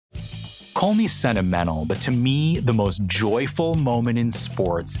Call me sentimental, but to me, the most joyful moment in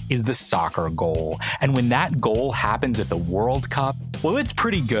sports is the soccer goal. And when that goal happens at the World Cup, well, it's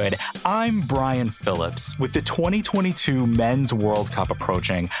pretty good. I'm Brian Phillips. With the 2022 Men's World Cup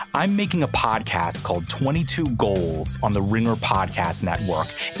approaching, I'm making a podcast called 22 Goals on the Ringer Podcast Network.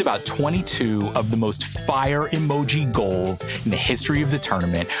 It's about 22 of the most fire emoji goals in the history of the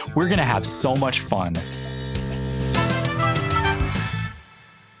tournament. We're going to have so much fun.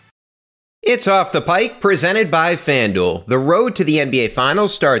 It's Off the Pike, presented by FanDuel. The road to the NBA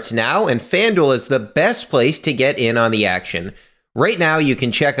Finals starts now, and FanDuel is the best place to get in on the action. Right now, you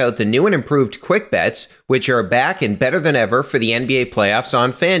can check out the new and improved Quick Bets, which are back and better than ever for the NBA playoffs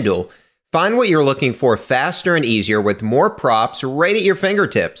on FanDuel. Find what you're looking for faster and easier with more props right at your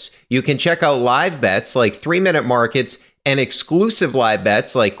fingertips. You can check out live bets like 3-minute markets and exclusive live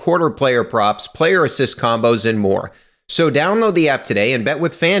bets like quarter player props, player assist combos, and more. So download the app today and bet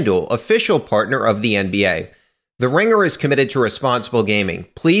with FanDuel, official partner of the NBA. The Ringer is committed to responsible gaming.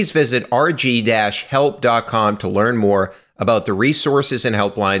 Please visit rg-help.com to learn more about the resources and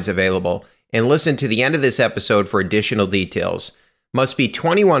helplines available, and listen to the end of this episode for additional details. Must be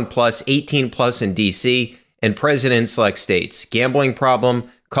 21 plus, 18 plus in DC, and present in select states. Gambling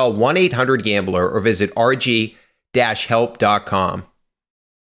problem? Call 1-800-GAMBLER or visit rg-help.com.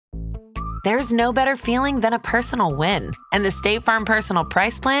 There's no better feeling than a personal win, and the State Farm Personal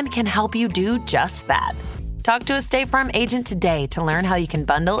Price Plan can help you do just that. Talk to a State Farm agent today to learn how you can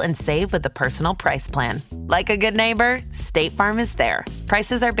bundle and save with the Personal Price Plan. Like a good neighbor, State Farm is there.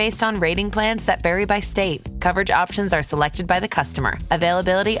 Prices are based on rating plans that vary by state. Coverage options are selected by the customer.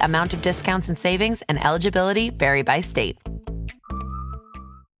 Availability, amount of discounts and savings, and eligibility vary by state.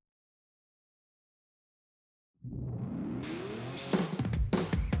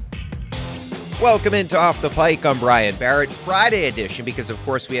 Welcome into Off the Pike. I'm Brian Barrett. Friday edition, because of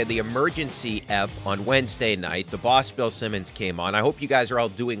course we had the emergency ep on Wednesday night. The boss, Bill Simmons, came on. I hope you guys are all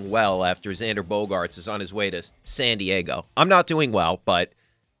doing well after Xander Bogaerts is on his way to San Diego. I'm not doing well, but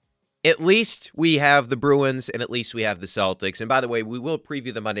at least we have the Bruins and at least we have the Celtics. And by the way, we will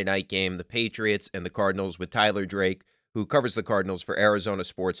preview the Monday night game, the Patriots and the Cardinals, with Tyler Drake, who covers the Cardinals for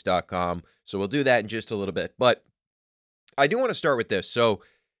ArizonaSports.com. So we'll do that in just a little bit. But I do want to start with this. So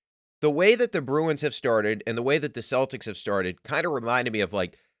the way that the Bruins have started and the way that the Celtics have started kind of reminded me of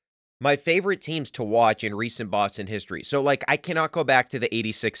like my favorite teams to watch in recent Boston history. So like I cannot go back to the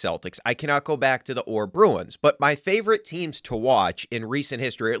 86 Celtics. I cannot go back to the Orr Bruins. But my favorite teams to watch in recent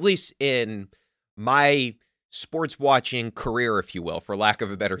history, at least in my sports watching career, if you will, for lack of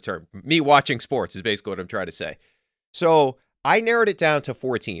a better term. Me watching sports is basically what I'm trying to say. So I narrowed it down to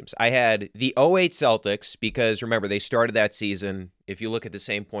 4 teams. I had the '08 Celtics, because remember, they started that season, if you look at the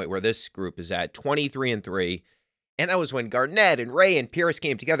same point where this group is at, 23-3. And that was when Garnett and Ray and Pierce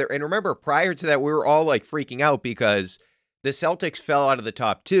came together. And remember, prior to that, we were all like freaking out because the Celtics fell out of the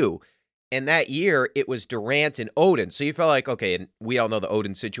top 2. And that year, it was Durant and Odin. So you felt like, okay, and we all know the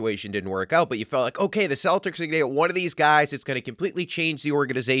Odin situation didn't work out, but you felt like, okay, the Celtics are going to get one of these guys. It's going to completely change the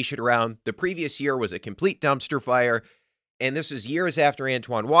organization around. The previous year was a complete dumpster fire. And this is years after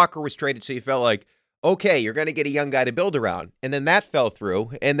Antoine Walker was traded, so you felt like, okay, you're going to get a young guy to build around. And then that fell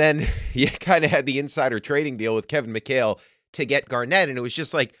through, and then you kind of had the insider trading deal with Kevin McHale to get Garnett, and it was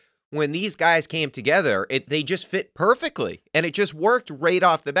just like, when these guys came together, they just fit perfectly, and it just worked right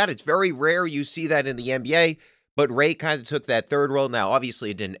off the bat. It's very rare you see that in the NBA, but Ray kind of took that third role. Now, obviously,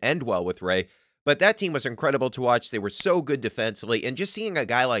 it didn't end well with Ray, but that team was incredible to watch. They were so good defensively, and just seeing a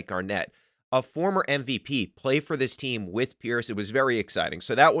guy like Garnett, a former MVP, play for this team with Pierce, it was very exciting.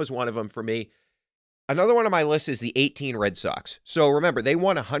 So that was one of them for me. Another one on my list is the 18 Red Sox. So remember, they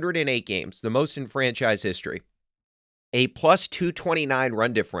won 108 games, the most in franchise history. A plus 229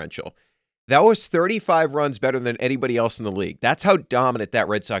 run differential. That was 35 runs better than anybody else in the league. That's how dominant that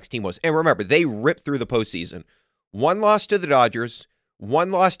Red Sox team was. And remember, they ripped through the postseason. 1 loss to the Dodgers,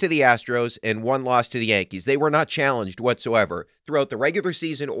 1 loss to the Astros, and 1 loss to the Yankees. They were not challenged whatsoever throughout the regular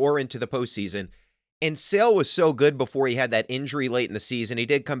season or into the postseason. And Sale was so good before he had that injury late in the season. He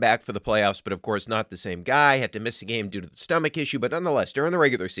did come back for the playoffs, but of course not the same guy. Had to miss a game due to the stomach issue. But nonetheless, during the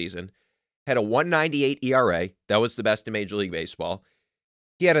regular season, had a 1.98 ERA. That was the best in Major League Baseball.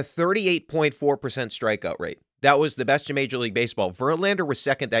 He had a 38.4% strikeout rate. That was the best in Major League Baseball. Verlander was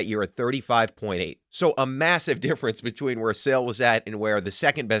second that year at 35.8. So a massive difference between where Sale was at and where the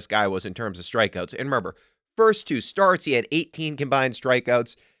second best guy was in terms of strikeouts. And remember, first 2 starts, he had 18 combined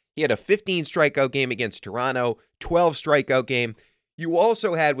strikeouts. He had a 15 strikeout game against Toronto, 12 strikeout game. You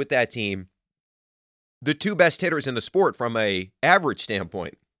also had with that team the 2 best hitters in the sport from a average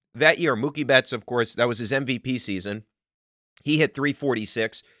standpoint. That year, Mookie Betts, of course, that was his MVP season. He hit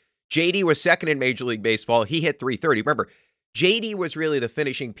 346. JD was second in Major League Baseball. He hit 330. Remember, JD was really the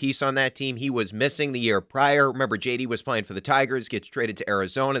finishing piece on that team. He was missing the year prior. Remember, JD was playing for the Tigers, gets traded to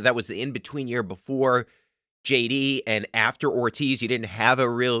Arizona. That was the in-between year before JD and after Ortiz. You didn't have a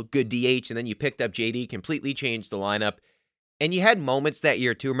real good DH, and then you picked up JD, completely changed the lineup. And you had moments that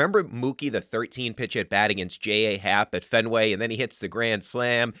year, too. Remember Mookie, the 13-pitch at bat against J.A. Happ at Fenway, and then he hits the grand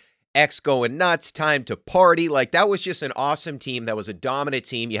slam. X going nuts, time to party. Like, that was just an awesome team. That was a dominant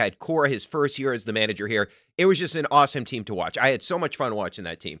team. You had Cora his first year as the manager here. It was just an awesome team to watch. I had so much fun watching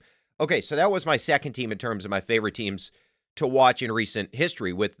that team. Okay, so that was my second team in terms of my favorite teams to watch in recent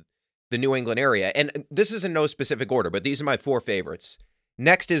history with the New England area. And this is in no specific order, but these are my four favorites.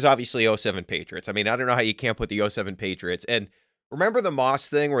 Next is obviously 07 Patriots. I mean, I don't know how you can't put the 07 Patriots. And remember the Moss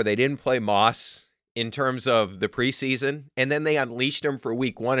thing where they didn't play Moss in terms of the preseason, and then they unleashed him for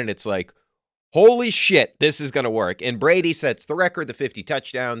week one, and it's like, holy shit, this is going to work. And Brady sets the record, the 50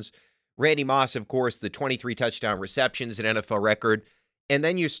 touchdowns. Randy Moss, of course, the 23 touchdown receptions, an NFL record. And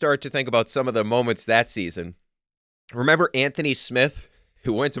then you start to think about some of the moments that season. Remember Anthony Smith,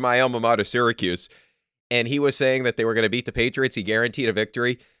 who went to my alma mater, Syracuse, and he was saying that they were going to beat the Patriots. He guaranteed a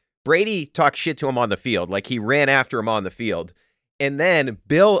victory. Brady talked shit to him on the field, like he ran after him on the field. And then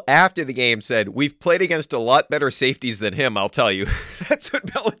Bill, after the game, said, we've played against a lot better safeties than him, I'll tell you. That's what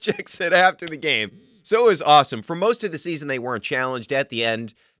Belichick said after the game. So it was awesome. For most of the season, they weren't challenged. At the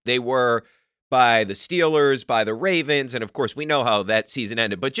end, they were by the Steelers, by the Ravens, and of course, we know how that season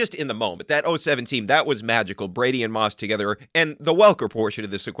ended. But just in the moment, that 07 team, that was magical. Brady and Moss together, and the Welker portion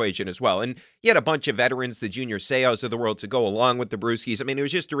of this equation as well. And you had a bunch of veterans, the Junior Seaus of the world, to go along with the Brewskis. I mean, it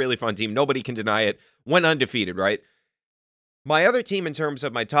was just a really fun team. Nobody can deny it. Went undefeated, right? My other team in terms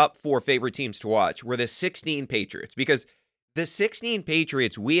of my top four favorite teams to watch were the 16 Patriots, because the 16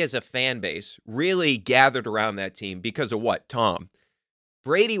 Patriots, we as a fan base really gathered around that team because of what, Tom?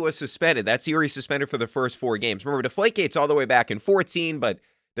 Brady was suspended. That series suspended for the first four games. Remember, Deflategate's all the way back in 14, but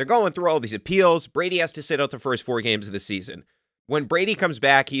they're going through all these appeals. Brady has to sit out the first four games of the season. When Brady comes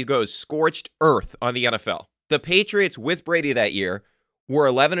back, he goes scorched earth on the NFL. The Patriots with Brady that year were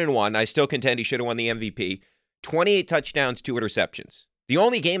 11-1. I still contend he should have won the MVP. 28 touchdowns, 2 interceptions. The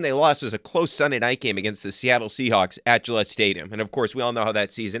only game they lost was a close Sunday night game against the Seattle Seahawks at Gillette Stadium. And of course, we all know how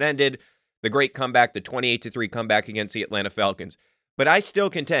that season ended. The great comeback, the 28-3 comeback against the Atlanta Falcons. But I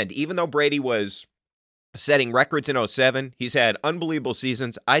still contend, even though Brady was setting records in 07, he's had unbelievable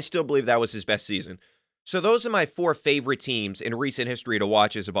seasons, I still believe that was his best season. So those are my four favorite teams in recent history to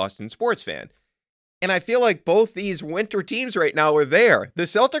watch as a Boston sports fan. And I feel like both these winter teams right now are there. The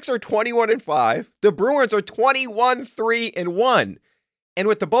Celtics are 21-5. The Bruins are 21-3-1. And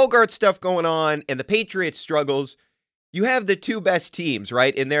with the Bogart stuff going on and the Patriots struggles, you have the two best teams,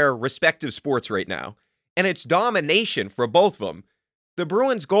 right, in their respective sports right now. And it's domination for both of them. The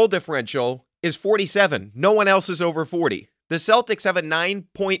Bruins' goal differential is 47. No one else is over 40. The Celtics have a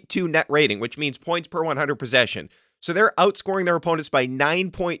 9.2 net rating, which means points per 100 possession. So they're outscoring their opponents by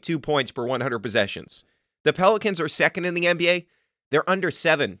 9.2 points per 100 possessions. The Pelicans are second in the NBA. They're under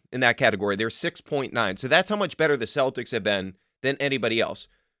 7 in that category. They're 6.9. So that's how much better the Celtics have been than anybody else.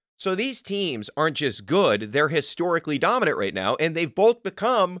 So these teams aren't just good. They're historically dominant right now, and they've both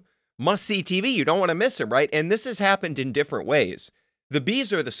become must-see TV. You don't want to miss them, right? And this has happened in different ways. The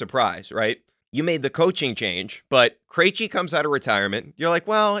Bees are the surprise, right? You made the coaching change, but Krejci comes out of retirement. You're like,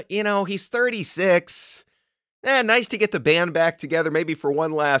 well, you know, he's 36. Nice to get the band back together, maybe for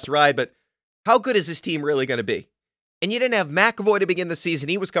one last ride, but how good is this team really going to be? And you didn't have McAvoy to begin the season.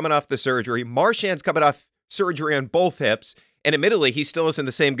 He was coming off the surgery. Marchand's coming off surgery on both hips, and admittedly, he still isn't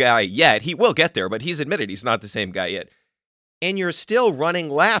the same guy yet. He will get there, but he's admitted he's not the same guy yet. And you're still running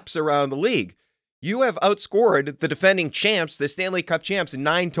laps around the league. You have outscored the defending champs, the Stanley Cup champs,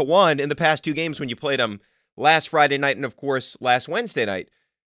 9-1 in the past two games when you played them last Friday night and, of course, last Wednesday night.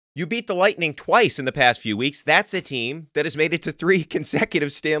 You beat the Lightning twice in the past few weeks. That's a team that has made it to 3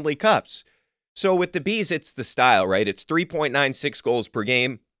 consecutive Stanley Cups. So with the Bees, it's the style, right? It's 3.96 goals per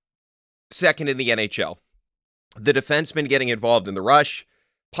game, second in the NHL. The defenseman getting involved in the rush,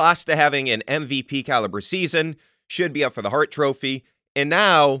 Pasta having an MVP caliber season, should be up for the Hart Trophy, and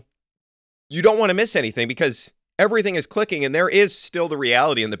now you don't want to miss anything because everything is clicking, and there is still the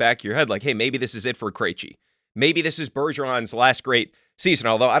reality in the back of your head, like, hey, maybe this is it for Krejci. Maybe this is Bergeron's last great season,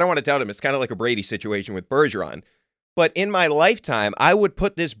 although I don't want to doubt him. It's kind of like a Brady situation with Bergeron. But in my lifetime, I would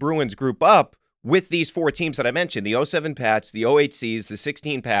put this Bruins group up with these 4 teams that I mentioned, the 07 Pats, the 08 Cs, the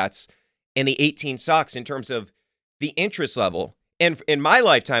 16 Pats, and the 18 Sox in terms of the interest level. And in my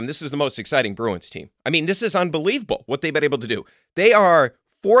lifetime, this is the most exciting Bruins team. I mean, this is unbelievable what they've been able to do. They are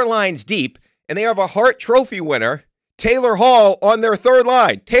 4 lines deep, and they have a Hart Trophy winner Taylor Hall on their third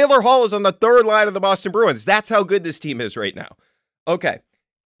line. Taylor Hall is on the third line of the Boston Bruins. That's how good this team is right now. Okay.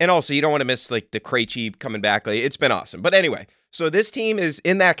 And also, you don't want to miss like the Krejci coming back. Like, it's been awesome. But anyway, so this team is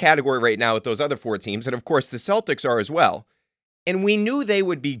in that category right now with those other 4 teams. And of course, the Celtics are as well. And we knew they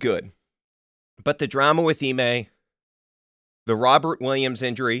would be good. But the drama with Ime, the Robert Williams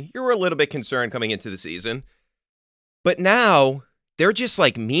injury, you were a little bit concerned coming into the season. But now, they're just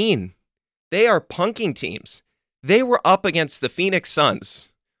like mean. They are punking teams. They were up against the Phoenix Suns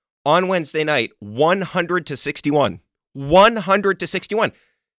on Wednesday night, 100-61. 100-61.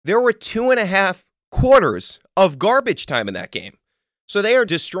 There were 2.5 quarters of garbage time in that game. So they are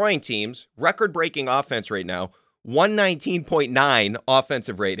destroying teams, record-breaking offense right now, 119.9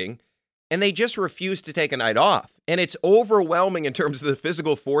 offensive rating, and they just refuse to take a night off. And it's overwhelming in terms of the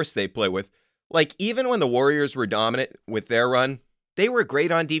physical force they play with. Like, even when the Warriors were dominant with their run, they were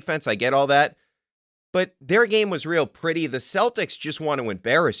great on defense, I get all that. But their game was real pretty. The Celtics just want to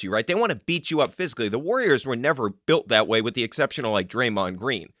embarrass you, right? They want to beat you up physically. The Warriors were never built that way with the exception of like Draymond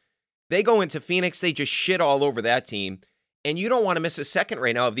Green. They go into Phoenix, they just shit all over that team. And you don't want to miss a second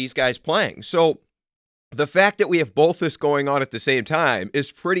right now of these guys playing. So the fact that we have both this going on at the same time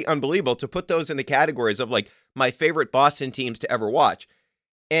is pretty unbelievable to put those in the categories of like my favorite Boston teams to ever watch.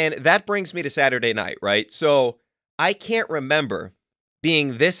 And that brings me to Saturday night, right? So I can't remember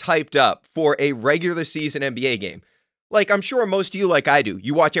being this hyped up for a regular season NBA game. Like, I'm sure most of you, like I do,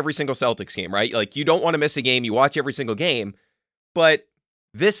 you watch every single Celtics game, right? Like, you don't want to miss a game. You watch every single game. But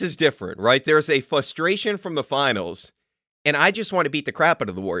this is different, right? There's a frustration from the finals, and I just want to beat the crap out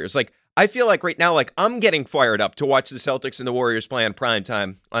of the Warriors. Like, I feel like right now, like, I'm getting fired up to watch the Celtics and the Warriors play on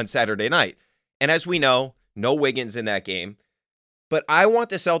primetime on Saturday night. And as we know, no Wiggins in that game. But I want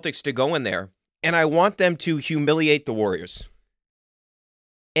the Celtics to go in there, and I want them to humiliate the Warriors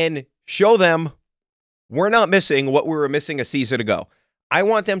and show them we're not missing what we were missing a season ago. I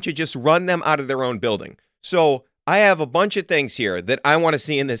want them to just run them out of their own building. So I have a bunch of things here that I want to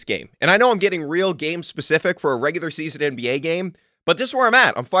see in this game. And I know I'm getting real game specific for a regular season NBA game, but this is where I'm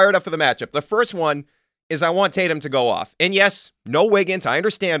at. I'm fired up for the matchup. The first one is I want Tatum to go off. And yes, no Wiggins. I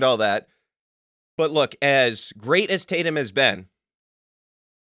understand all that. But look, as great as Tatum has been,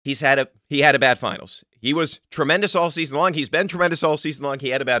 he had a bad finals. He was tremendous all season long. He's been tremendous all season long. He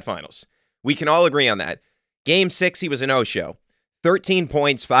had a bad finals. We can all agree on that. Game 6, he was a no-show. 13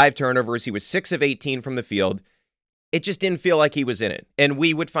 points, 5 turnovers. He was 6 of 18 from the field. It just didn't feel like he was in it. And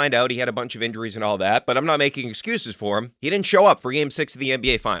we would find out he had a bunch of injuries and all that, but I'm not making excuses for him. He didn't show up for Game 6 of the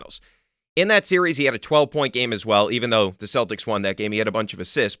NBA Finals. In that series, he had a 12-point game as well, even though the Celtics won that game. He had a bunch of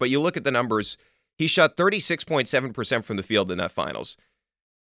assists. But you look at the numbers, he shot 36.7% from the field in that finals.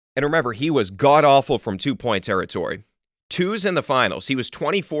 And remember, he was god-awful from 2-point territory. Twos in the finals, he was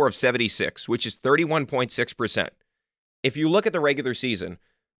 24 of 76, which is 31.6%. If you look at the regular season,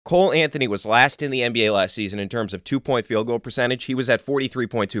 Cole Anthony was last in the NBA last season in terms of 2-point field goal percentage. He was at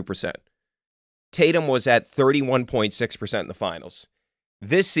 43.2%. Tatum was at 31.6% in the finals.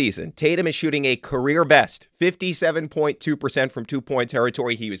 This season, Tatum is shooting a career best, 57.2% from 2-point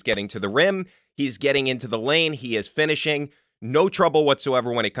territory. He was getting to the rim. He's getting into the lane. He is finishing. No trouble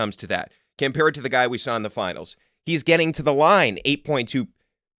whatsoever when it comes to that, compared to the guy we saw in the finals. He's getting to the line 8.2.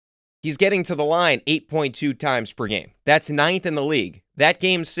 He's getting to the line 8.2 times per game. That's 9th in the league. That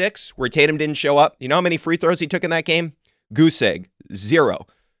game 6, where Tatum didn't show up, you know how many free throws he took in that game? Goose egg, 0.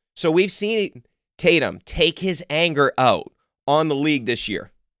 So we've seen Tatum take his anger out on the league this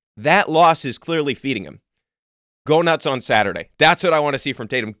year. That loss is clearly feeding him. Go nuts on Saturday. That's what I want to see from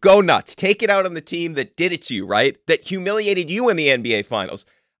Tatum. Go nuts. Take it out on the team that did it to you, right? That humiliated you in the NBA Finals.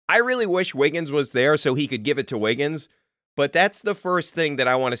 I really wish Wiggins was there so he could give it to Wiggins, but that's the first thing that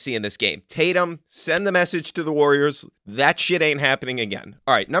I want to see in this game. Tatum, send the message to the Warriors. That shit ain't happening again.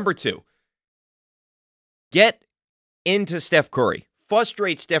 All right, number 2. Get into Steph Curry.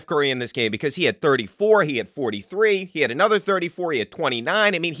 Frustrate Steph Curry in this game because he had 34, he had 43, he had another 34, he had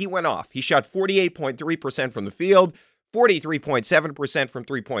 29. I mean, he went off. He shot 48.3% from the field, 43.7% from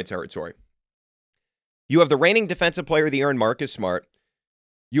 3-point territory. You have the reigning defensive player of the year in Marcus Smart.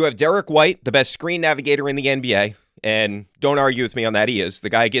 You have Derek White, the best screen navigator in the NBA, and don't argue with me on that, he is. The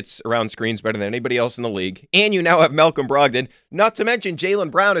guy gets around screens better than anybody else in the league. And you now have Malcolm Brogdon, not to mention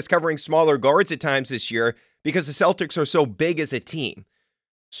Jaylen Brown is covering smaller guards at times this year because the Celtics are so big as a team.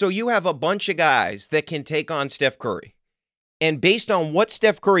 So you have a bunch of guys that can take on Steph Curry. And based on what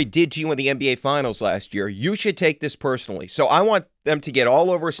Steph Curry did to you in the NBA Finals last year, you should take this personally. So I want them to get all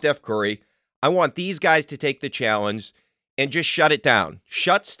over Steph Curry. I want these guys to take the challenge and just shut it down.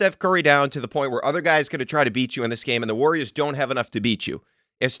 Shut Steph Curry down to the point where other guys are going to try to beat you in this game, and the Warriors don't have enough to beat you.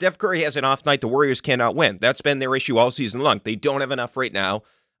 If Steph Curry has an off night, the Warriors cannot win. That's been their issue all season long. They don't have enough right now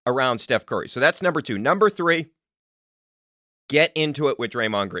around Steph Curry. So that's number 2. Number 3, get into it with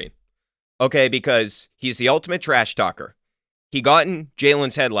Draymond Green. Okay, because he's the ultimate trash talker. He got in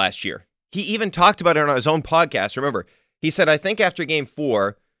Jalen's head last year. He even talked about it on his own podcast. Remember, he said, I think after game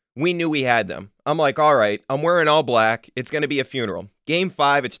 4, we knew we had them. I'm like, all right, I'm wearing all black. It's going to be a funeral. Game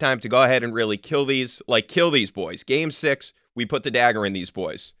 5, it's time to go ahead and really kill these boys. Game 6, we put the dagger in these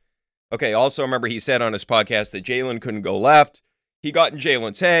boys. Okay, also remember he said on his podcast that Jalen couldn't go left. He got in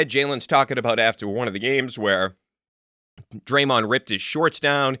Jalen's head. Jalen's talking about after one of the games where Draymond ripped his shorts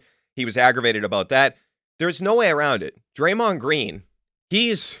down. He was aggravated about that. There's no way around it. Draymond Green,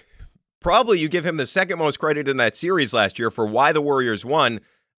 he's probably, you give him the second most credit in that series last year for why the Warriors won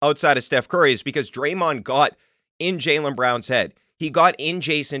outside of Steph Curry is because Draymond got in Jaylen Brown's head. He got in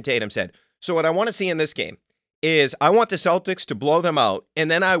Jason Tatum's head. So what I want to see in this game is I want the Celtics to blow them out, and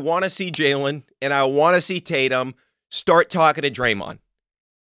then I want to see Jaylen and I want to see Tatum start talking to Draymond.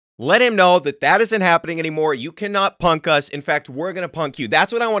 Let him know that that isn't happening anymore. You cannot punk us. In fact, we're going to punk you.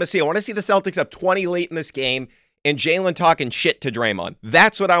 That's what I want to see. I want to see the Celtics up 20 late in this game and Jaylen talking shit to Draymond.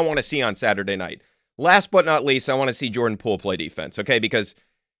 That's what I want to see on Saturday night. Last but not least, I want to see Jordan Poole play defense, okay? Because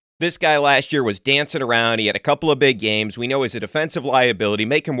this guy last year was dancing around. He had a couple of big games. We know he's a defensive liability.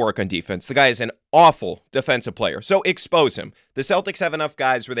 Make him work on defense. The guy is an awful defensive player, so expose him. The Celtics have enough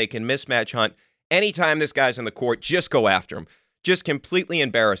guys where they can mismatch hunt. Anytime this guy's on the court, just go after him. Just completely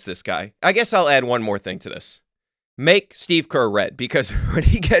embarrass this guy. I guess I'll add one more thing to this. Make Steve Kerr red, because when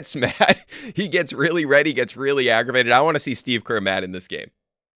he gets mad, he gets really red, he gets really aggravated. I want to see Steve Kerr mad in this game.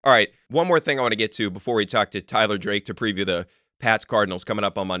 All right, one more thing I want to get to before we talk to Tyler Drake to preview the Pats-Cardinals coming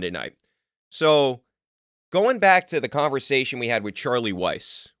up on Monday night. So, going back to the conversation we had with Charlie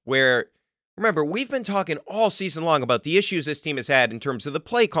Weiss, where, remember, we've been talking all season long about the issues this team has had in terms of the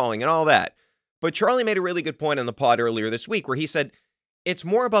play calling and all that. But Charlie made a really good point on the pod earlier this week where he said, it's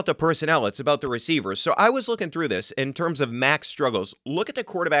more about the personnel. It's about the receivers. So I was looking through this in terms of max struggles. Look at the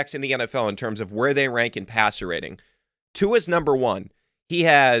quarterbacks in the NFL in terms of where they rank in passer rating. Tua's number 1. He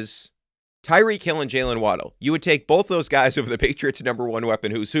has Tyreek Hill and Jalen Waddle. You would take both those guys over the Patriots' number 1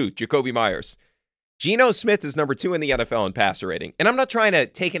 weapon, who's who? Jacoby Myers. Geno Smith is number 2 in the NFL in passer rating. And I'm not trying to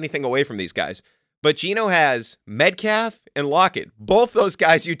take anything away from these guys, but Geno has Metcalf and Lockett. Both those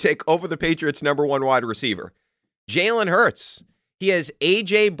guys you take over the Patriots' number 1 wide receiver. Jalen Hurts. He has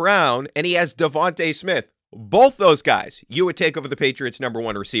A.J. Brown, and he has Devontae Smith. Both those guys you would take over the Patriots' number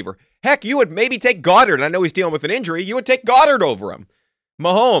 1 receiver. Heck, you would maybe take Goddard. I know he's dealing with an injury. You would take Goddard over him.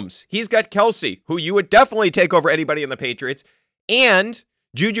 Mahomes, he's got Kelsey, who you would definitely take over anybody in the Patriots. And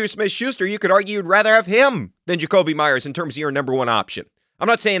Juju Smith-Schuster, you could argue you'd rather have him than Jacoby Myers in terms of your number 1 option. I'm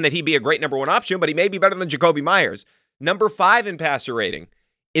not saying that he'd be a great number 1 option, but he may be better than Jacoby Myers. Number 5 in passer rating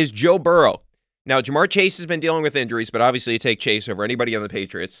is Joe Burrow. Now, Jamar Chase has been dealing with injuries, but obviously you take Chase over anybody on the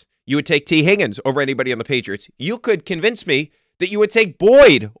Patriots. You would take T. Higgins over anybody on the Patriots. You could convince me that you would take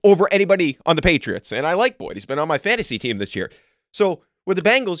Boyd over anybody on the Patriots. And I like Boyd. He's been on my fantasy team this year. So with the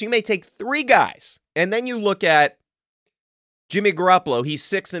Bengals, you may take 3 guys. And then you look at Jimmy Garoppolo. He's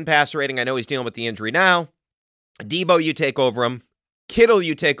 6th in passer rating. I know he's dealing with the injury now. Debo, you take over him. Kittle,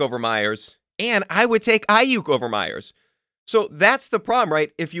 you take over Myers. And I would take Ayuk over Myers. So that's the problem,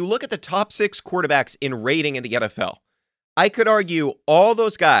 right? If you look at the top 6 quarterbacks in rating in the NFL, I could argue all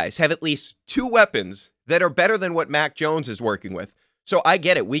those guys have at least 2 weapons that are better than what Mac Jones is working with. So I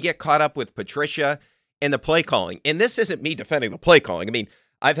get it. We get caught up with Patricia and the play calling. And this isn't me defending the play calling. I mean,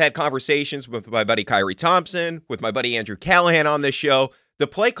 I've had conversations with my buddy Kyrie Thompson, with my buddy Andrew Callahan on this show. The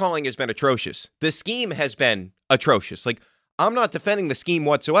play calling has been atrocious. The scheme has been atrocious. Like, I'm not defending the scheme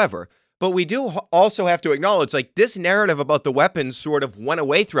whatsoever. But we do also have to acknowledge, like, this narrative about the weapons sort of went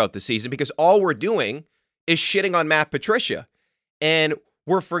away throughout the season because all we're doing is shitting on Matt Patricia. And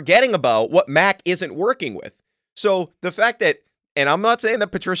we're forgetting about what Mac isn't working with. So the fact that, and I'm not saying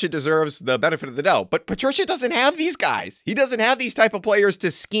that Patricia deserves the benefit of the doubt, but Patricia doesn't have these guys. He doesn't have these type of players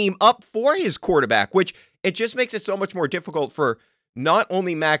to scheme up for his quarterback, which it just makes it so much more difficult for not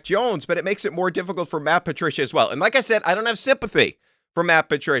only Mac Jones, but it makes it more difficult for Matt Patricia as well. And like I said, I don't have sympathy for Matt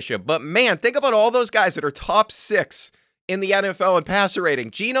Patricia. But man, think about all those guys that are top 6 in the NFL in passer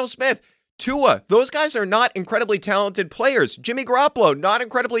rating. Geno Smith, Tua, those guys are not incredibly talented players. Jimmy Garoppolo, not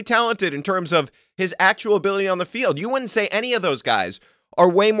incredibly talented in terms of his actual ability on the field. You wouldn't say any of those guys are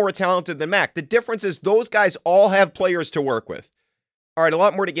way more talented than Mac. The difference is those guys all have players to work with. All right, a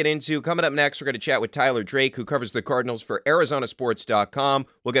lot more to get into. Coming up next, we're going to chat with Tyler Drake, who covers the Cardinals for ArizonaSports.com.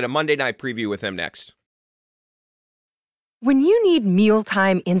 We'll get a Monday night preview with him next. When you need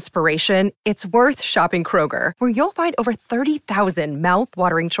mealtime inspiration, it's worth shopping Kroger, where you'll find over 30,000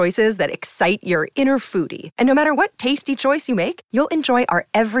 mouth-watering choices that excite your inner foodie. And no matter what tasty choice you make, you'll enjoy our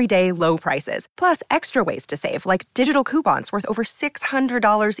everyday low prices, plus extra ways to save, like digital coupons worth over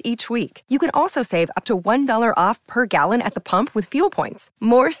 $600 each week. You can also save up to $1 off per gallon at the pump with fuel points.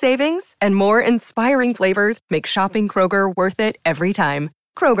 More savings and more inspiring flavors make shopping Kroger worth it every time.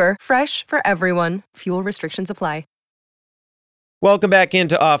 Kroger, fresh for everyone. Fuel restrictions apply. Welcome back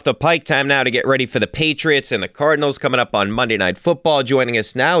into Off the Pike. Time now to get ready for the Patriots and the Cardinals coming up on Monday Night Football. Joining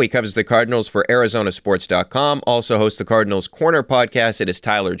us now, he covers the Cardinals for ArizonaSports.com, also hosts the Cardinals Corner podcast. It is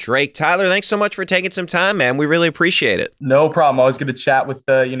Tyler Drake. Tyler, thanks so much for taking some time, man. We really appreciate it. No problem. Always good to chat with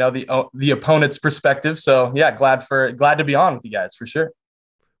the opponent's perspective. So yeah, glad to be on with you guys for sure.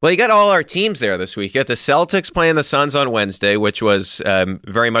 Well, you got all our teams there this week. You got the Celtics playing the Suns on Wednesday, which was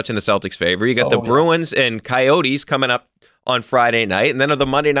very much in the Celtics' favor. You got the Bruins and Coyotes coming up on Friday night, and then the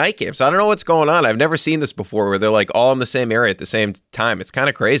Monday night game. So I don't know what's going on. I've never seen this before where they're like all in the same area at the same time. It's kind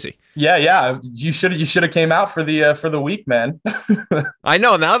of crazy. Yeah. You should have came out for the week, man. I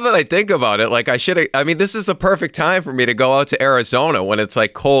know. Now that I think about it, like this is the perfect time for me to go out to Arizona when it's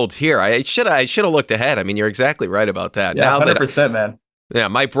like cold here. I should have looked ahead. I mean, you're exactly right about that. Yeah, 100%, man. Yeah,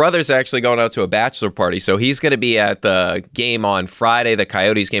 my brother's actually going out to a bachelor party, so he's going to be at the game on Friday, the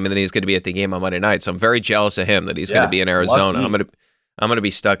Coyotes game, and then he's going to be at the game on Monday night. So I'm very jealous of him that he's going to be in Arizona. Lucky. I'm going to be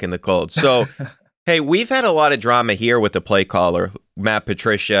stuck in the cold. So, hey, we've had a lot of drama here with the play caller, Matt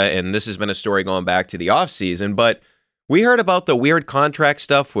Patricia, and this has been a story going back to the offseason, but we heard about the weird contract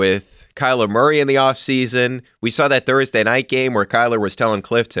stuff with Kyler Murray in the offseason. We saw that Thursday night game where Kyler was telling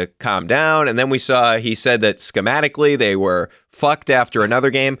Cliff to calm down, and then he said that schematically they were fucked after another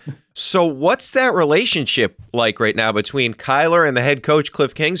game. So what's that relationship like right now between Kyler and the head coach,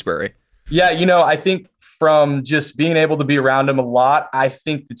 Cliff Kingsbury? Yeah, I think from just being able to be around him a lot, I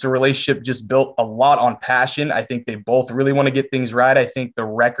think it's a relationship just built a lot on passion. I think they both really want to get things right. I think the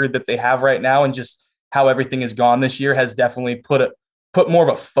record that they have right now and just how everything has gone this year has definitely put more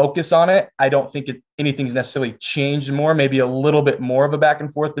of a focus on it. I don't think anything's necessarily changed more, maybe a little bit more of a back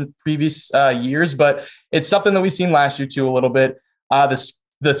and forth than previous years, but it's something that we've seen last year too a little bit. The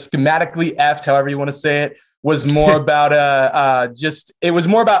schematically effed, however you want to say it, was more about it was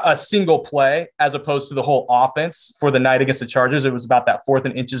more about a single play as opposed to the whole offense for the night against the Chargers. It was about that 4th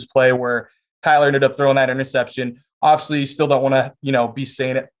and inches play where Kyler ended up throwing that interception. Obviously, you still don't want to, be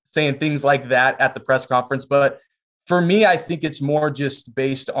saying things like that at the press conference, but for me, I think it's more just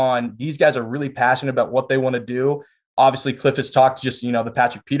based on these guys are really passionate about what they want to do. Obviously, Cliff has talked just, the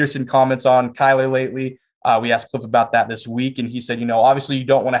Patrick Peterson comments on Kyler lately. We asked Cliff about that this week, and he said, obviously you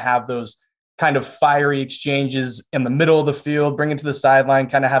don't want to have those kind of fiery exchanges in the middle of the field, bring it to the sideline,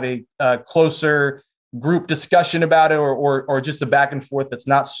 kind of have a closer group discussion about it or just a back and forth that's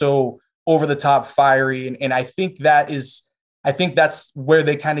not so over the top fiery. And I think that's where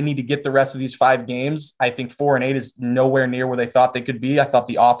they kind of need to get the rest of these 5 games. I think 4-8 is nowhere near where they thought they could be. I thought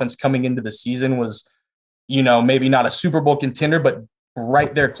the offense coming into the season was, maybe not a Super Bowl contender, but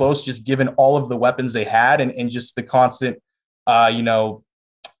right there close, just given all of the weapons they had and just the constant,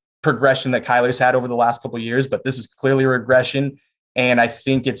 progression that Kyler's had over the last couple of years. But this is clearly a regression. And I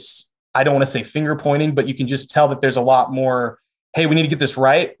think I don't want to say finger pointing, but you can just tell that there's a lot more, hey, we need to get this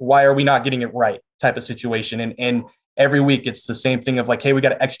right. Why are we not getting it right type of situation? And every week it's the same thing of like, hey, we got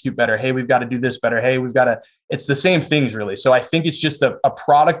to execute better. Hey, we've got to do this better. Hey, it's the same things really. So I think it's just a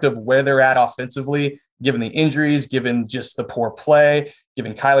product of where they're at offensively, given the injuries, given just the poor play,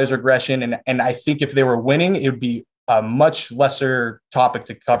 given Kyler's regression. And I think if they were winning, it would be a much lesser topic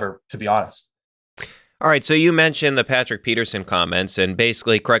to cover, to be honest. All right, so you mentioned the Patrick Peterson comments, and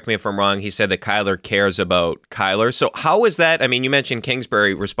basically, correct me if I'm wrong, he said that Kyler cares about Kyler. So how is that, you mentioned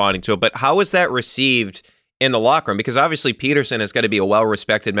Kingsbury responding to it, but how is that received in the locker room? Because obviously Peterson has got to be a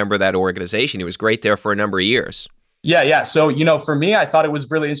well-respected member of that organization. He was great there for a number of years. Yeah. So, for me, I thought it was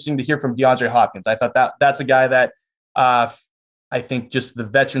really interesting to hear from DeAndre Hopkins. I thought that's a guy that I think just the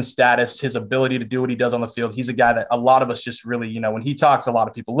veteran status, his ability to do what he does on the field, he's a guy that a lot of us just really, when he talks, a lot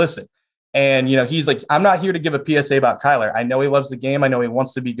of people listen. And, he's like, I'm not here to give a PSA about Kyler. I know he loves the game. I know he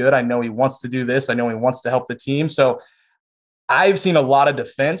wants to be good. I know he wants to do this. I know he wants to help the team. So I've seen a lot of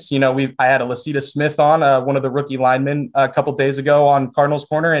defense. I had a Lasita Smith on, one of the rookie linemen a couple days ago on Cardinals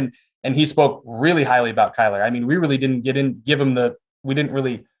Corner, and he spoke really highly about Kyler. We really didn't we didn't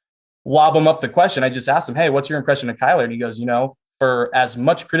really lob him up the question. I just asked him, hey, what's your impression of Kyler? And he goes, for as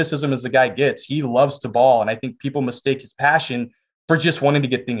much criticism as the guy gets, he loves to ball. And I think people mistake his passion for just wanting to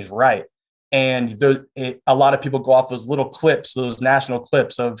get things right. And a lot of people go off those little clips, those national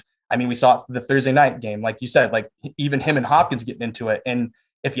clips of I mean, we saw the Thursday night game, like you said, like even him and Hopkins getting into it. And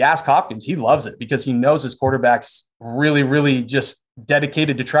if you ask Hopkins, he loves it because he knows his quarterback's really, really just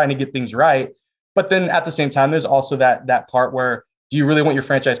dedicated to trying to get things right. But then at the same time, there's also that part where, do you really want your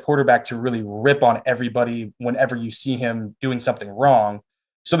franchise quarterback to really rip on everybody whenever you see him doing something wrong?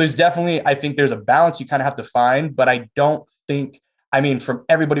 So there's definitely, I think there's a balance you kind of have to find, but I don't think, I mean, from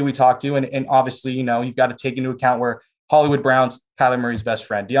everybody we talk to, and obviously, you've got to take into account where Hollywood Brown's Kyler Murray's best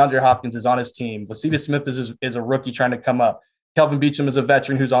friend. DeAndre Hopkins is on his team. Lacita Smith is a rookie trying to come up. Kelvin Beachum is a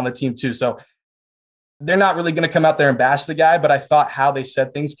veteran who's on the team too. So they're not really going to come out there and bash the guy, but I thought how they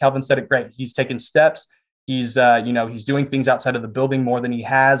said things, Kelvin said it great. He's taking steps. He's, he's doing things outside of the building more than he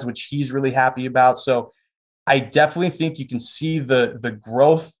has, which he's really happy about. So I definitely think you can see the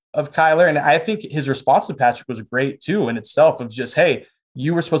growth of Kyler. And I think his response to Patrick was great too in itself, of just, hey,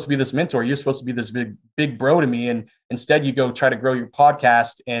 you were supposed to be this mentor. You're supposed to be this big bro to me. And instead you go try to grow your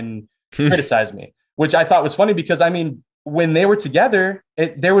podcast and criticize me, which I thought was funny because, I mean, when they were together,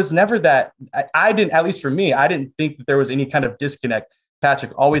 there was never that. I didn't, at least for me, I didn't think that there was any kind of disconnect.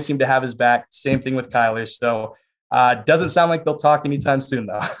 Patrick always seemed to have his back. Same thing with Kyler. So doesn't sound like they'll talk anytime soon,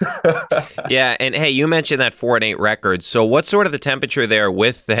 though. Yeah, and hey, you mentioned that 4-8 record. So what's sort of the temperature there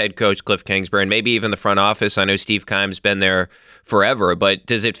with the head coach, Cliff Kingsbury, and maybe even the front office? I know Steve Keim's been there forever, but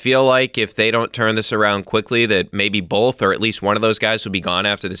does it feel like if they don't turn this around quickly that maybe both or at least one of those guys will be gone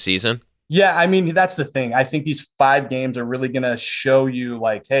after the season? Yeah, I mean, that's the thing. I think these 5 games are really going to show you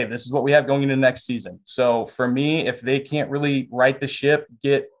like, hey, this is what we have going into next season. So for me, if they can't really right the ship,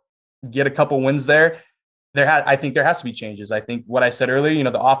 get a couple wins there, I think there has to be changes. I think what I said earlier,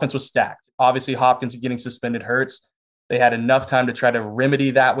 the offense was stacked. Obviously, Hopkins getting suspended hurts. They had enough time to try to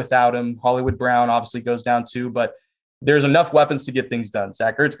remedy that without him. Hollywood Brown obviously goes down too, but there's enough weapons to get things done.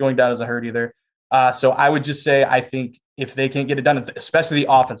 Zach Ertz going down isn't hurt either. So I would just say, I think if they can't get it done, especially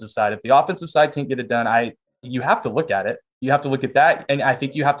the offensive side, if the offensive side can't get it done, you have to look at it. You have to look at that. And I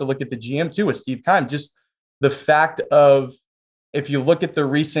think you have to look at the GM too, with Steve Keim. Just the fact of, if you look at the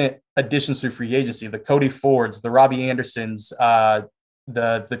recent additions through free agency, the Cody Fords, the Robbie Andersons,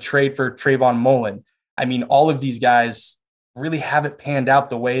 the trade for Trayvon Mullen. I mean, all of these guys really haven't panned out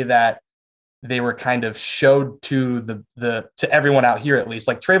the way that they were kind of showed to to everyone out here, at least.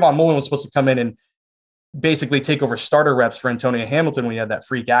 Like Trayvon Mullen was supposed to come in and basically take over starter reps for Antonio Hamilton when he had that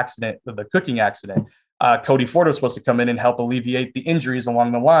freak accident, the cooking accident. Cody Ford was supposed to come in and help alleviate the injuries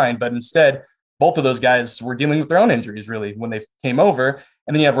along the line, but instead, both of those guys were dealing with their own injuries, really, when they came over.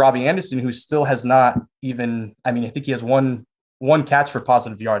 And then you have Robbie Anderson, who still has not even, I mean, I think he has one catch for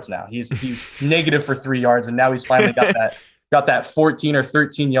positive yards now. He's negative for 3 yards, and now he's finally got that 14 or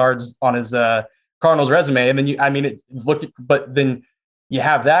 13 yards on his Cardinals resume. And then but then you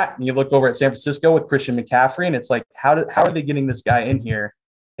have that, and you look over at San Francisco with Christian McCaffrey, and it's like, how are they getting this guy in here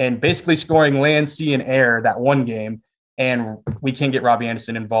and basically scoring land, sea, and air that one game? And we can't get Robbie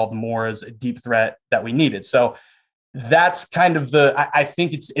Anderson involved more as a deep threat that we needed. So that's kind of I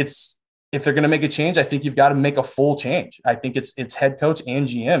think it's if they're going to make a change, I think you've got to make a full change. I think it's head coach and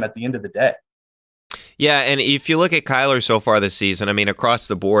GM at the end of the day. Yeah, and if you look at Kyler so far this season, I mean, across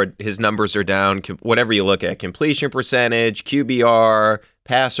the board, his numbers are down, whatever you look at, completion percentage, QBR,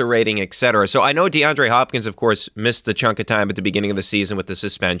 passer rating, etc. So I know DeAndre Hopkins, of course, missed the chunk of time at the beginning of the season with the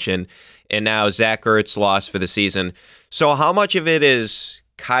suspension, and now Zach Ertz lost for the season. So how much of it is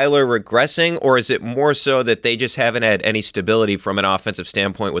Kyler regressing, or is it more so that they just haven't had any stability from an offensive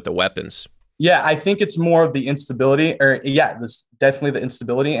standpoint with the weapons? Yeah, I think it's more of the instability, this definitely the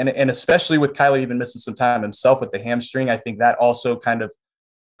instability. And especially with Kyler even missing some time himself with the hamstring, I think that also kind of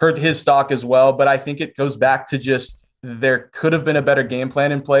hurt his stock as well. But I think it goes back to just, there could have been a better game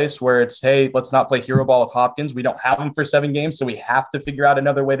plan in place where it's, hey, let's not play hero ball with Hopkins. We don't have him for 7 games, so we have to figure out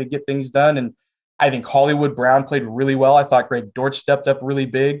another way to get things done. And I think Hollywood Brown played really well. I thought Greg Dortch stepped up really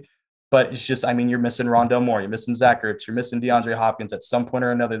big. But it's just, I mean, you're missing Rondale Moore, you're missing Zach Ertz, you're missing DeAndre Hopkins at some point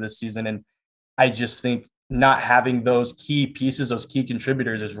or another this season. And I just think not having those key pieces, those key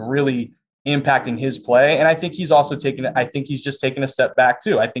contributors, is really impacting his play. And I think he's also just taken a step back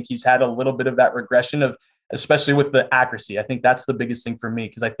too. I think he's had a little bit of that regression of, especially with the accuracy. I think that's the biggest thing for me,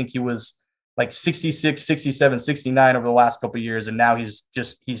 because I think he was like 66, 67, 69 over the last couple of years. And now he's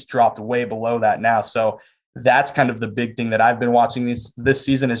dropped way below that now. So that's kind of the big thing that I've been watching this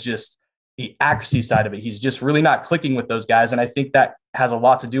season, is just the accuracy side of it. He's just really not clicking with those guys. And I think that has a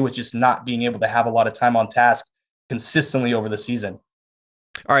lot to do with just not being able to have a lot of time on task consistently over the season.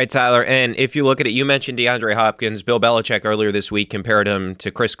 All right, Tyler, and if you look at it, you mentioned DeAndre Hopkins. Bill Belichick earlier this week compared him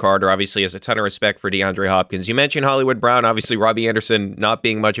to Chris Carter. Obviously, has a ton of respect for DeAndre Hopkins. You mentioned Hollywood Brown. Obviously, Robbie Anderson not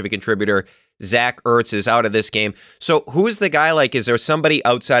being much of a contributor. Zach Ertz is out of this game. So who's the guy? Like, is there somebody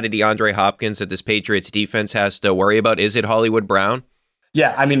outside of DeAndre Hopkins that this Patriots defense has to worry about? Is it Hollywood Brown?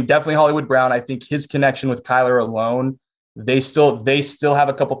 Yeah, I mean, definitely Hollywood Brown. I think his connection with Kyler alone, they still have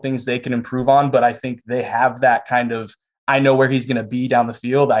a couple things they can improve on, but I think they have that kind of, I know where he's going to be down the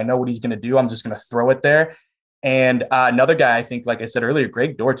field. I know what he's going to do. I'm just going to throw it there. And another guy, I think, like I said earlier,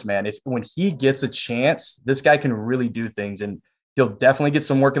 Greg Dortch, man, when he gets a chance, this guy can really do things, and he'll definitely get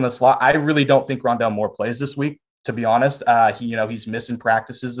some work in the slot. I really don't think Rondale Moore plays this week, to be honest. He's missing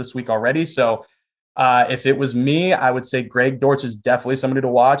practices this week already. So if it was me, I would say Greg Dortch is definitely somebody to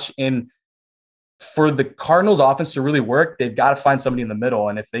watch. And for the Cardinals offense to really work, they've got to find somebody in the middle.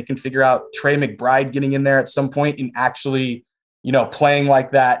 And if they can figure out Trey McBride getting in there at some point and actually, playing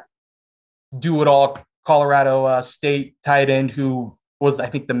like that, do it all Colorado State tight end who was, I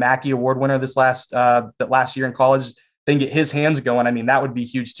think, the Mackey Award winner last year in college, then get his hands going. I mean, that would be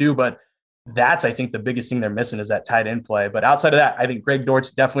huge too. But that's, I think, the biggest thing they're missing is that tight end play. But outside of that, I think Greg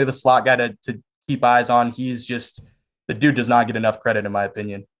Dortch definitely the slot guy to keep eyes on. He's just, the dude does not get enough credit, in my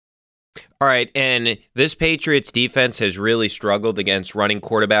opinion. All right, and this Patriots defense has really struggled against running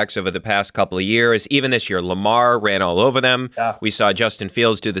quarterbacks over the past couple of years. Even this year, Lamar ran all over them. Yeah. We saw Justin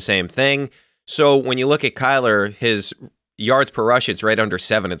Fields do the same thing. So when you look at Kyler, his yards per rush, it's right under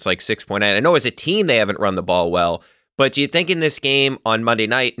 7. It's like 6.8. I know as a team they haven't run the ball well, but do you think in this game on Monday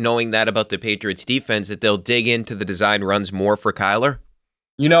night, knowing that about the Patriots defense, that they'll dig into the design runs more for Kyler?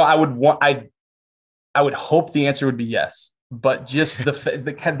 I would hope the answer would be yes. But just the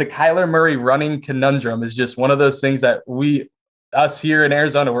Kyler Murray running conundrum is just one of those things that us here in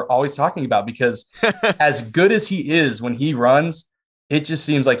Arizona, we're always talking about, because as good as he is when he runs, it just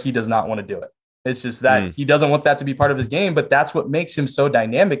seems like he does not want to do it. It's just that he doesn't want that to be part of his game, but that's what makes him so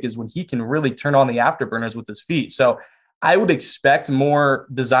dynamic, is when he can really turn on the afterburners with his feet. So I would expect more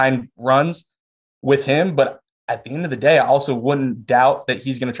design runs with him, but at the end of the day, I also wouldn't doubt that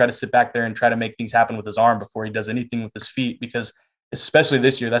he's going to try to sit back there and try to make things happen with his arm before he does anything with his feet, because especially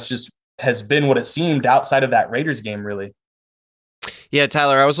this year, that's just has been what it seemed outside of that Raiders game, really. Yeah,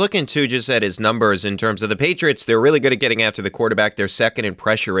 Tyler, I was looking too just at his numbers in terms of the Patriots. They're really good at getting after the quarterback. They're second in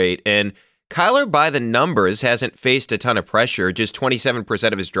pressure rate. And Kyler, by the numbers, hasn't faced a ton of pressure, just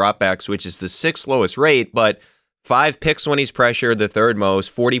 27% of his dropbacks, which is the 6th lowest rate, but 5 picks when he's pressured, the 3rd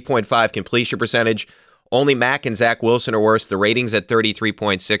most, 40.5 completion percentage. Only Mack and Zach Wilson are worse. The rating's at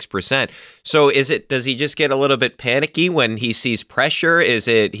 33.6%. So does he just get a little bit panicky when he sees pressure? Is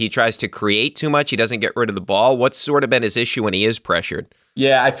it he tries to create too much? He doesn't get rid of the ball? What's sort of been his issue when he is pressured?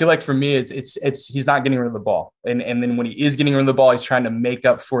 Yeah, I feel like for me, it's he's not getting rid of the ball. And then when he is getting rid of the ball, he's trying to make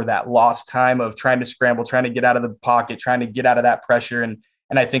up for that lost time of trying to scramble, trying to get out of the pocket, trying to get out of that pressure. And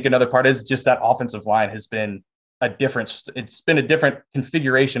I think another part is just that offensive line has been it's been a different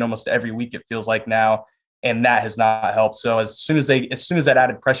configuration almost every week, it feels like now. And that has not helped. So as soon as that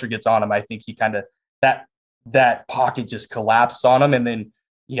added pressure gets on him, I think he kind of that pocket just collapses on him. And then,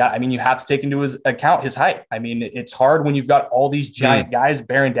 you have to take into account his height. I mean, it's hard when you've got all these giant guys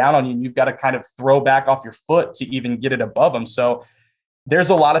bearing down on you, and you've got to kind of throw back off your foot to even get it above them. So there's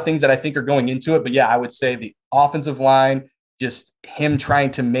a lot of things that I think are going into it. But yeah, I would say the offensive line, just him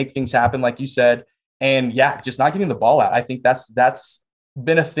trying to make things happen, like you said, and yeah, just not getting the ball out. I think that's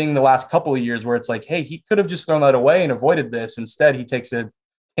been a thing the last couple of years where it's like, hey, he could have just thrown that away and avoided this. Instead, he takes a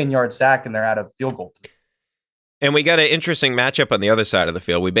 10-yard sack and they're out of field goal. And we got an interesting matchup on the other side of the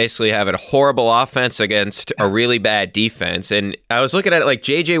field. We basically have a horrible offense against a really bad defense. And I was looking at it like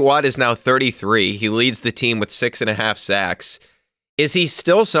J.J. Watt is now 33. He leads the team with 6.5 sacks. Is he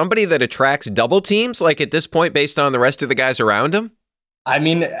still somebody that attracts double teams, like at this point, based on the rest of the guys around him? I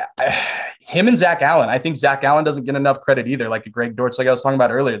mean, him and Zach Allen. I think Zach Allen doesn't get enough credit either. Like a Greg Dortch, like I was talking about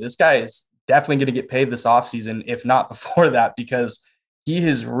earlier, this guy is definitely going to get paid this offseason, if not before that, because he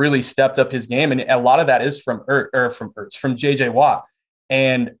has really stepped up his game. And a lot of that is from JJ Watt.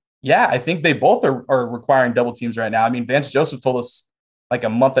 And yeah, I think they both are requiring double teams right now. I mean, Vance Joseph told us like a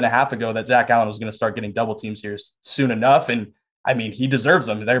month and a half ago that Zach Allen was going to start getting double teams here soon enough. And I mean, he deserves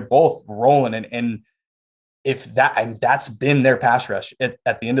them. They're both rolling. And that's been their pass rush at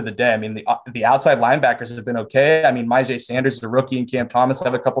the end of the day. I mean, the outside linebackers have been okay. I mean, Myjai Sanders, the rookie, and Cam Thomas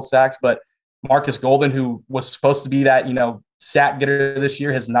have a couple sacks, but Marcus Golden, who was supposed to be that, sack getter this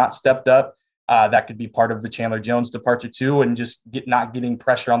year, has not stepped up. That could be part of the Chandler Jones departure too, and just not getting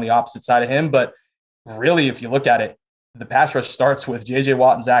pressure on the opposite side of him. But really, if you look at it, the pass rush starts with J.J.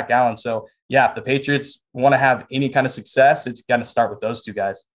 Watt and Zach Allen. So yeah, if the Patriots want to have any kind of success, it's going to start with those two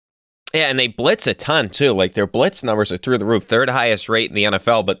guys. Yeah, and they blitz a ton, too. Like, their blitz numbers are through the roof. Third highest rate in the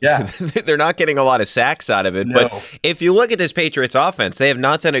NFL, but they're not getting a lot of sacks out of it. No. But if you look at this Patriots offense, they have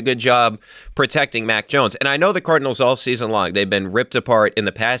not done a good job protecting Mac Jones. And I know the Cardinals all season long, they've been ripped apart in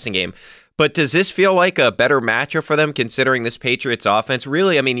the passing game. But does this feel like a better matchup for them, considering this Patriots offense?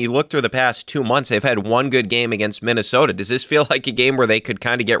 Really, I mean, you look through the past 2 months, they've had one good game against Minnesota. Does this feel like a game where they could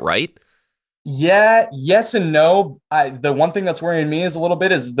kind of get right? Yeah, yes and no. The one thing that's worrying me is a little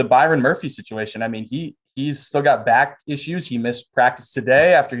bit is the Byron Murphy situation. I mean, he's still got back issues. He missed practice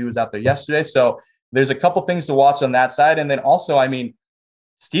today after he was out there yesterday. So there's a couple things to watch on that side. And then also, I mean,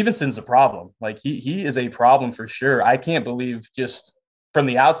 Stevenson's a problem. Like he is a problem for sure. I can't believe just from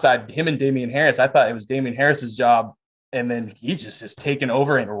the outside, him and Damian Harris, I thought it was Damian Harris's job. And then he just has taken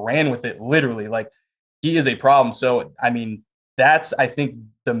over and ran with it literally. Like he is a problem. So, I mean, that's, I think,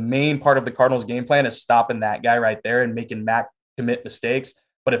 the main part of the Cardinals game plan is stopping that guy right there and making Mac commit mistakes.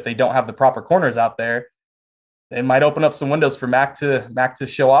 But if they don't have the proper corners out there, they might open up some windows for Mac to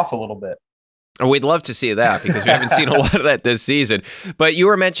show off a little bit. We'd love to see that because we haven't seen a lot of that this season. But you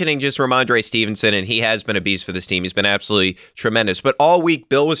were mentioning just Ramondre Stevenson, and he has been a beast for this team. He's been absolutely tremendous. But all week,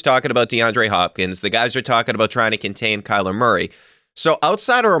 Bill was talking about DeAndre Hopkins. The guys are talking about trying to contain Kyler Murray. So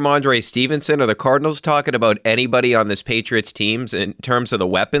outside of Ramondre Stevenson, are the Cardinals talking about anybody on this Patriots team in terms of the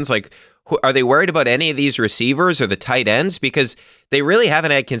weapons? Like, are they worried about any of these receivers or the tight ends? Because they really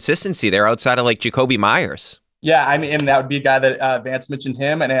haven't had consistency there outside of like Jacoby Myers. Yeah, I mean, and that would be a guy that Vance mentioned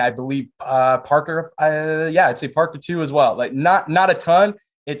him, and I believe Parker. I'd say Parker too as well. Like not a ton.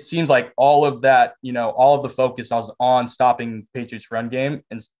 It seems like all of that, all of the focus was on stopping Patriots run game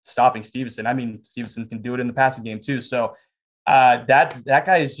and stopping Stevenson. I mean, Stevenson can do it in the passing game too. So that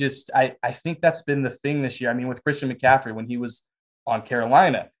guy is just. I think that's been the thing this year. I mean, with Christian McCaffrey when he was on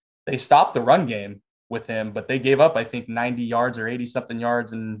Carolina, they stopped the run game with him, but they gave up I think 90 yards or 80 something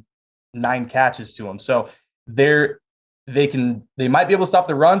yards and 9 catches to him. So they might be able to stop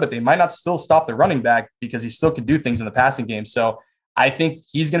the run, but they might not still stop the running back because he still can do things in the passing game. So I think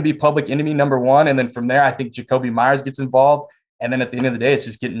he's going to be public enemy number one. And then from there, I think Jacoby Myers gets involved. And then at the end of the day, it's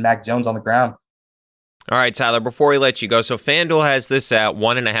just getting Mac Jones on the ground. All right, Tyler, before we let you go, so FanDuel has this at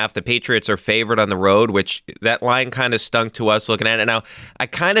 1.5. The Patriots are favored on the road, which that line kind of stunk to us looking at it. Now, I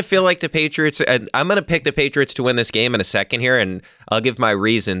kind of feel like the Patriots, I'm going to pick the Patriots to win this game in a second here, and I'll give my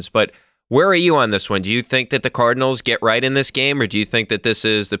reasons. But where are you on this one? Do you think that the Cardinals get right in this game, or do you think that this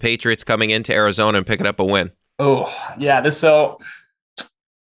is the Patriots coming into Arizona and picking up a win? Oh, yeah. So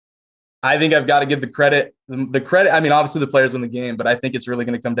I think I've got to give the credit. I mean, obviously the players win the game, but I think it's really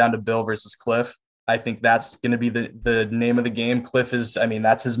going to come down to Bill versus Cliff. I think that's going to be the name of the game. Cliff is, I mean,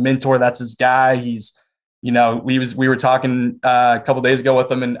 that's his mentor. That's his guy. He's, we were talking a couple days ago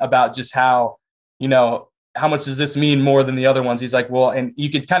with him and about just how, how much does this mean more than the other ones? He's like, well, and you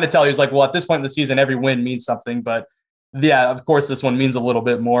could kind of tell he was like, well, at this point in the season, every win means something, but yeah, of course this one means a little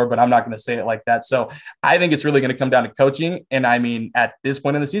bit more, but I'm not going to say it like that. So I think it's really going to come down to coaching. And I mean, at this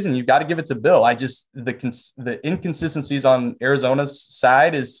point in the season, you've got to give it to Bill. The inconsistencies on Arizona's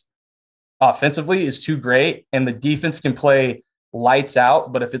side is offensively is too great. And the defense can play lights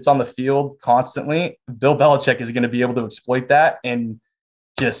out, but if it's on the field constantly, Bill Belichick is going to be able to exploit that. And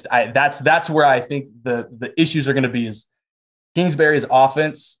that's where I think the issues are going to be is Kingsbury's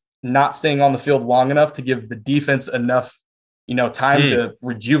offense not staying on the field long enough to give the defense enough, time to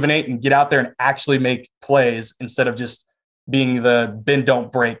rejuvenate and get out there and actually make plays instead of just being the bend,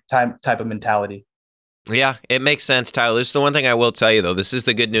 don't break type of mentality. Yeah, it makes sense, Tyler. This is the one thing I will tell you, though. This is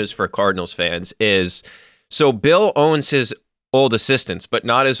the good news for Cardinals fans is, so Bill owns his old assistants, but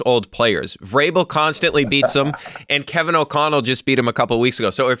not his old players. Vrabel constantly beats them, and Kevin O'Connell just beat him a couple of weeks ago.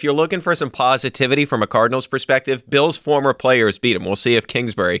 So if you're looking for some positivity from a Cardinals perspective, Bill's former players beat him. We'll see if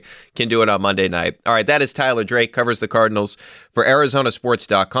Kingsbury can do it on Monday night. All right, that is Tyler Drake, covers the Cardinals for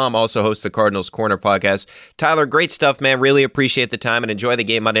ArizonaSports.com, also hosts the Cardinals Corner podcast. Tyler, great stuff, man. Really appreciate the time and enjoy the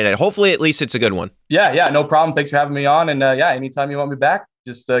game Monday night. Hopefully, at least it's a good one. Yeah, no problem. Thanks for having me on. And anytime you want me back,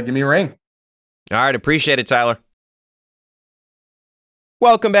 just give me a ring. All right, appreciate it, Tyler.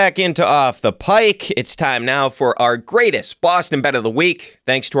 Welcome back into Off the Pike. It's time now for our greatest Boston bet of the week,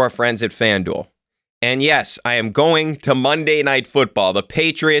 thanks to our friends at FanDuel. And yes, I am going to Monday Night Football. The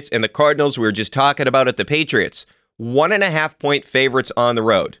Patriots and the Cardinals, we were just talking about it. The Patriots, 1.5-point favorites on the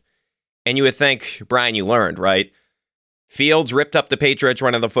road. And you would think, Brian, you learned, right? Fields ripped up the Patriots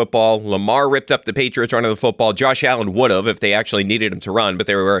running the football. Lamar ripped up the Patriots running the football. Josh Allen would have if they actually needed him to run, but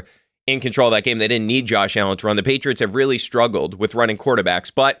they were in control of that game. They didn't need Josh Allen to run. The Patriots have really struggled with running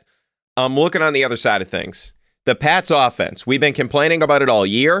quarterbacks, but I'm looking on the other side of things. The Pats offense, we've been complaining about it all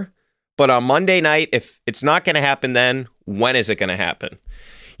year, but on Monday night, if it's not going to happen then, when is it going to happen?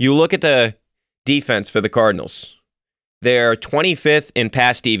 You look at the defense for the Cardinals. They're 25th in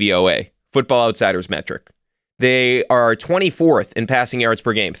pass DVOA, Football Outsiders metric. They are 24th in passing yards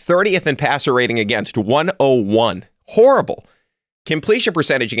per game, 30th in passer rating against, 101. Horrible. Completion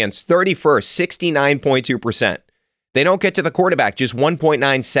percentage against, 31st, 69.2%. They don't get to the quarterback, just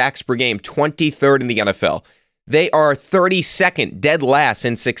 1.9 sacks per game, 23rd in the NFL. They are 32nd, dead last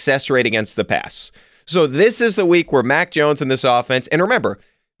in success rate against the pass. So this is the week where Mac Jones and this offense, and remember,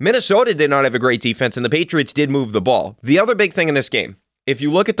 Minnesota did not have a great defense, and the Patriots did move the ball. The other big thing in this game, if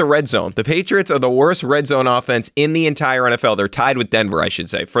you look at the red zone, the Patriots are the worst red zone offense in the entire NFL. They're tied with Denver, I should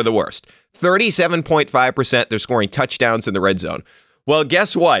say, for the worst. 37.5%, they're scoring touchdowns in the red zone. Well,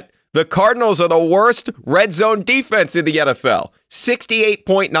 guess what? The Cardinals are the worst red zone defense in the NFL.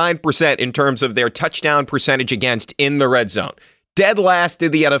 68.9% in terms of their touchdown percentage against in the red zone. Dead last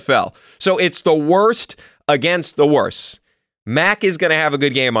in the NFL. So it's the worst against the worst. Mac is going to have a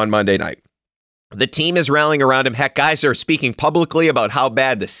good game on Monday night. The team is rallying around him. Heck, guys are speaking publicly about how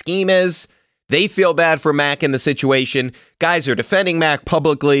bad the scheme is. They feel bad for Mac in the situation. Guys are defending Mac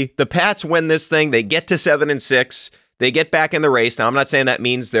publicly. The Pats win this thing. They get to 7-6. They get back in the race. Now, I'm not saying that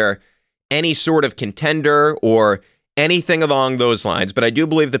means they're any sort of contender or anything along those lines, but I do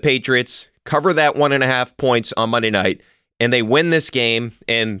believe the Patriots cover that 1.5 points on Monday night, and they win this game,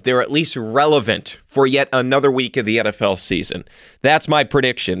 and they're at least relevant for yet another week of the NFL season. That's my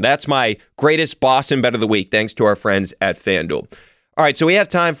prediction. That's my greatest Boston bet of the week, thanks to our friends at FanDuel. All right, so we have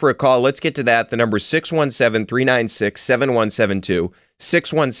time for a call. Let's get to that. The number is 617-396-7172,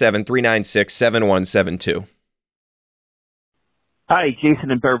 617-396-7172. Hi, Jason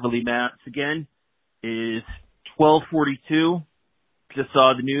and Beverly Mass again. It is 12:42. Just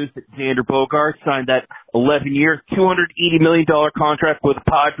saw the news that Xander Bogaerts signed that 11-year, $280 million contract with the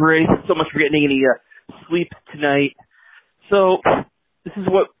Padres. So much for getting any sleep tonight. So this is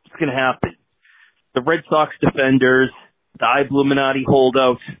what's going to happen. The Red Sox defenders, the Illuminati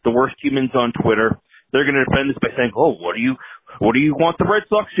holdouts, the worst humans on Twitter, they're going to defend this by saying, "Oh, what do you want the Red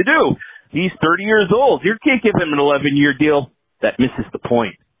Sox to do? He's 30 years old. You can't give him an 11-year deal." That misses the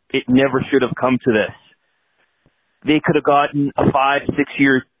point. It never should have come to this. They could have gotten a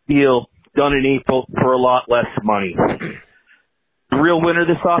 5-6-year deal done in April for a lot less money. The real winner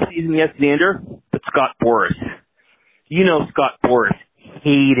this offseason, yes, Xander, but Scott Boras. You know Scott Boras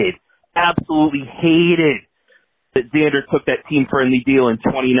absolutely hated that Xander took that team-friendly deal in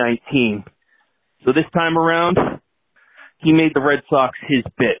 2019. So this time around, he made the Red Sox his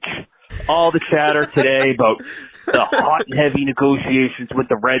bitch. All the chatter today about the hot and heavy negotiations with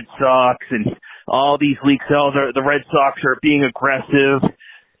the Red Sox and all these leaks, the Red Sox are being aggressive.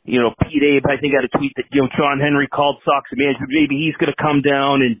 You know, Pete Abe, I think, had a tweet that, John Henry called Sox management. Maybe he's going to come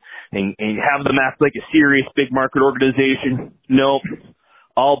down and have them act like a serious big market organization. Nope.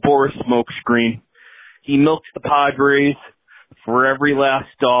 All Boris smokescreen. He milks the Padres for every last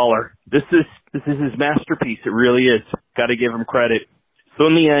dollar. This is his masterpiece. It really is. Got to give him credit. So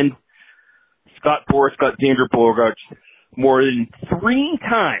in the end, Scott Boras got Xander Bogaerts more than 3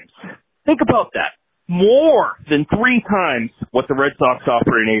 times. Think about that. More than 3 times what the Red Sox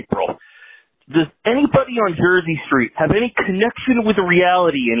offered in April. Does anybody on Jersey Street have any connection with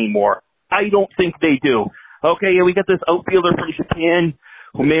reality anymore? I don't think they do. Okay, yeah, we got this outfielder from Japan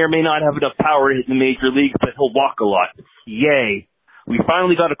who may or may not have enough power to hit the major leagues, but he'll walk a lot. Yay. We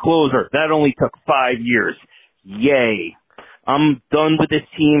finally got a closer. That only took 5 years. Yay. I'm done with this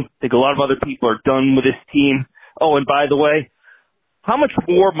team. I think a lot of other people are done with this team. Oh, and by the way, how much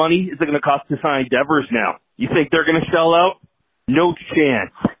more money is it going to cost to sign Devers now? You think they're going to shell out? No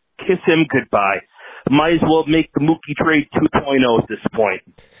chance. Kiss him goodbye. Might as well make the Mookie trade 2.0 at this point.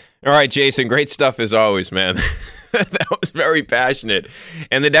 All right, Jason, great stuff as always, man. That was very passionate.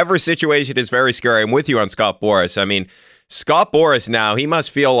 And the Devers situation is very scary. I'm with you on Scott Boras. I mean, Scott Boras now, he must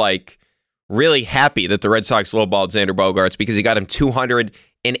feel like really happy that the Red Sox lowballed Xander Bogaerts because he got him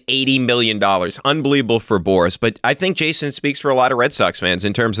 $280 million. Unbelievable for Boras. But I think Jason speaks for a lot of Red Sox fans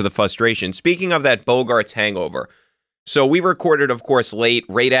in terms of the frustration. Speaking of that Bogaerts hangover, so we recorded, of course, late,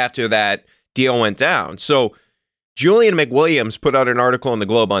 right after that deal went down. So Julian McWilliams put out an article in the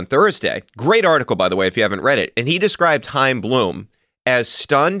Globe on Thursday. Great article, by the way, if you haven't read it. And he described Chaim Bloom as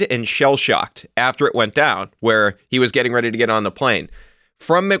stunned and shell-shocked after it went down, where he was getting ready to get on the plane.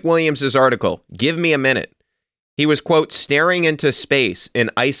 From McWilliams' article, give me a minute. He was, quote, staring into space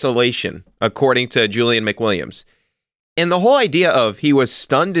in isolation, according to Julian McWilliams. And the whole idea of he was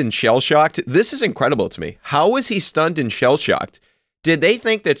stunned and shell-shocked, this is incredible to me. How was he stunned and shell-shocked? Did they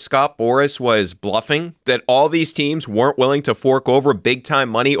think that Scott Boras was bluffing, that all these teams weren't willing to fork over big-time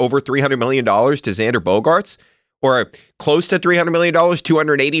money, over $300 million to Xander Bogaerts? or close to $300 million,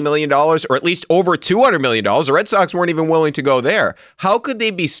 $280 million, or at least over $200 million. The Red Sox weren't even willing to go there. How could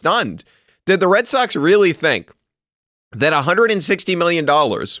they be stunned? Did the Red Sox really think that $160 million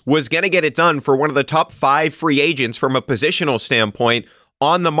was going to get it done for one of the top 5 free agents from a positional standpoint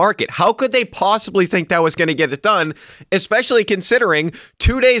on the market? How could they possibly think that was going to get it done, especially considering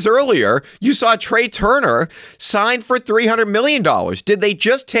 2 days earlier, you saw Trey Turner signed for $300 million? Did they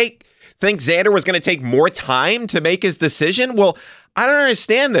just think Xander was going to take more time to make his decision? Well, I don't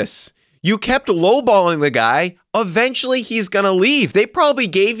understand this. You kept lowballing the guy. Eventually, he's going to leave. They probably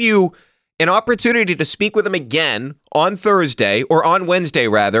gave you an opportunity to speak with him again on Thursday, or on Wednesday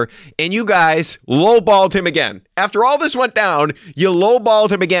rather, and you guys lowballed him again. After all this went down, you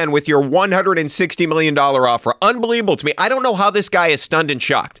lowballed him again with your $160 million offer. Unbelievable to me. I don't know how this guy is stunned and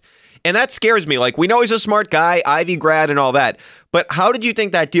shocked. And that scares me. Like, we know he's a smart guy, Ivy grad and all that, but how did you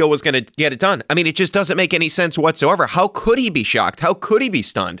think that deal was going to get it done? I mean, it just doesn't make any sense whatsoever. How could he be shocked? How could he be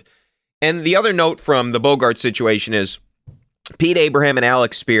stunned? And the other note from the Bogart situation is Pete Abraham and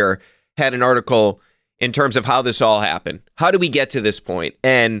Alex Spear had an article in terms of how this all happened. How did we get to this point?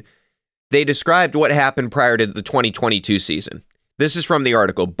 And they described what happened prior to the 2022 season. This is from the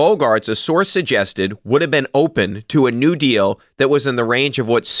article. Bogarts, a source suggested, would have been open to a new deal that was in the range of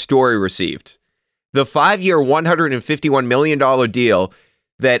what Story received. The 5-year, $151 million deal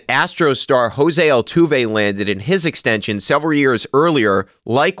that Astros star Jose Altuve landed in his extension several years earlier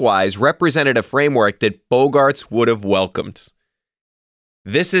likewise represented a framework that Bogarts would have welcomed.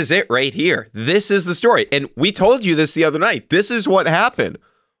 This is it right here. This is the story. And we told you this the other night. This is what happened.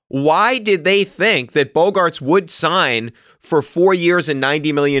 Why did they think that Bogarts would sign for 4 years and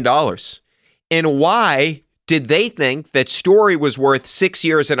 $90 million? And why did they think that Story was worth 6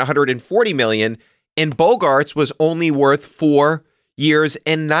 years and $140 million and Bogarts was only worth 4 years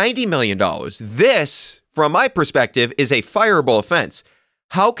and $90 million? This, from my perspective, is a fireable offense.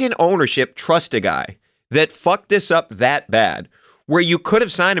 How can ownership trust a guy that fucked this up that bad, where you could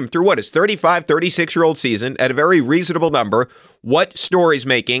have signed him through what, his 35, 36-year-old season at a very reasonable number, what Story's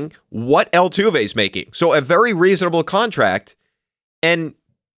making, what Altuve's making. So a very reasonable contract, and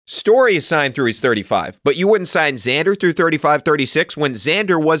Story is signed through his 35, but you wouldn't sign Xander through 35, 36 when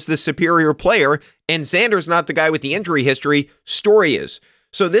Xander was the superior player, and Xander's not the guy with the injury history, Story is.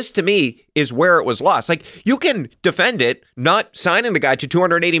 So this, to me, is where it was lost. Like, you can defend it, not signing the guy to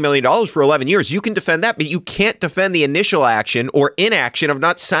 $280 million for 11 years. You can defend that, but you can't defend the initial action or inaction of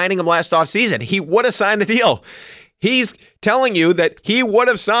not signing him last offseason. He would have signed the deal. He's telling you that he would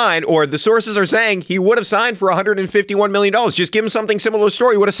have signed, or the sources are saying he would have signed for $151 million. Just give him something similar to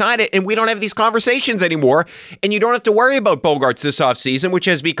Story. He would have signed it, and we don't have these conversations anymore. And you don't have to worry about Bogarts this offseason,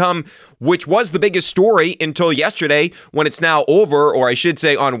 which was the biggest story until yesterday, when it's now over, or I should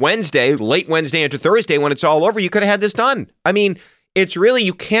say on Wednesday, late Wednesday into Thursday, when it's all over. You could have had this done. I mean, it's really,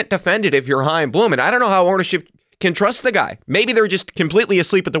 you can't defend it if you're Chaim Bloom. And I don't know how ownership can trust the guy. Maybe they're just completely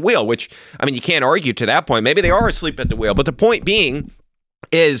asleep at the wheel, which, I mean, you can't argue to that point. Maybe they are asleep at the wheel. But the point being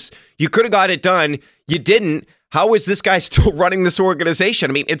is you could have got it done. You didn't. How is this guy still running this organization?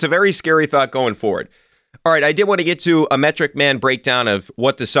 I mean, it's a very scary thought going forward. All right, I did want to get to a metric man breakdown of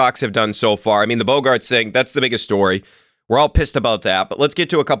what the Sox have done so far. I mean, the Bogarts thing, that's the biggest story. We're all pissed about that. But let's get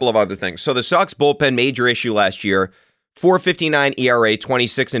to a couple of other things. So the Sox bullpen, major issue last year. 4.59 ERA,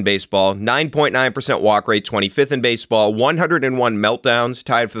 26 in baseball, 9.9% walk rate, 25th in baseball, 101 meltdowns,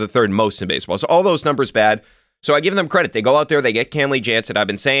 tied for the third most in baseball. So all those numbers bad. So I give them credit. They go out there, they get Kenley Jansen. I've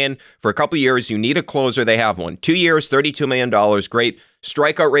been saying for a couple of years, you need a closer. They have one. 2 years, $32 million. Great.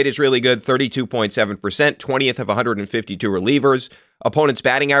 Strikeout rate is really good, 32.7%, 20th of 152 relievers. Opponent's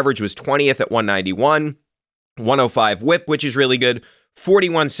batting average was 20th at 191. 105 whip, which is really good.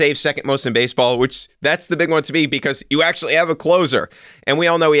 41 saves, second most in baseball, which that's the big one to me because you actually have a closer. And we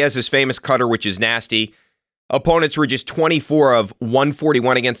all know he has his famous cutter, which is nasty. Opponents were just 24 of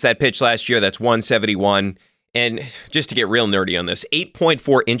 141 against that pitch last year. That's 171. And just to get real nerdy on this,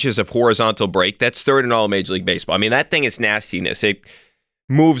 8.4 inches of horizontal break. That's third in all Major League Baseball. I mean, that thing is nastiness. It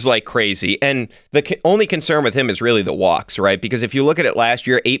moves like crazy. And the only concern with him is really the walks, right? Because if you look at it last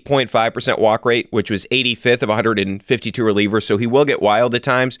year, 8.5% walk rate, which was 85th of 152 relievers, so he will get wild at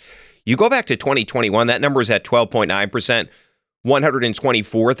times. You go back to 2021, that number is at 12.9%,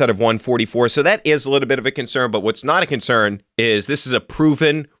 124th out of 144. So that is a little bit of a concern, but what's not a concern is this is a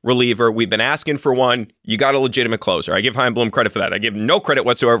proven reliever. We've been asking for one. You got a legitimate closer. I give Chaim Bloom credit for that. I give no credit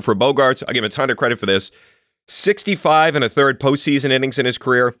whatsoever for Bogarts. I give him a ton of credit for this. 65 and a third postseason innings in his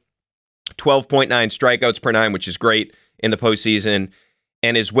career, 12.9 strikeouts per nine, which is great in the postseason,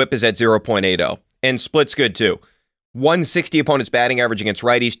 and his whip is at 0.80. And split's good too. 160 opponent's batting average against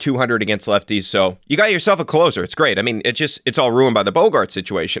righties, 200 against lefties. So you got yourself a closer. It's great. I mean, it's all ruined by the Bogart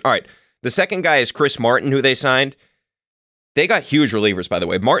situation. All right. The second guy is Chris Martin, who they signed. They got huge relievers, by the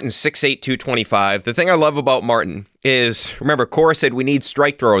way. Martin's 6'8", 225. The thing I love about Martin is, remember, Cora said we need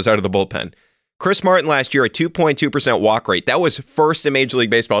strike throwers out of the bullpen. Chris Martin last year, a 2.2% walk rate. That was first in Major League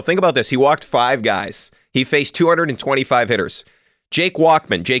Baseball. Think about this. He walked 5 guys. He faced 225 hitters. Jake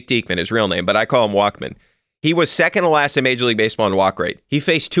Diekman, his real name, but I call him Walkman. He was second to last in Major League Baseball in walk rate. He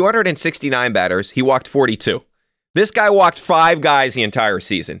faced 269 batters. He walked 42. This guy walked 5 guys the entire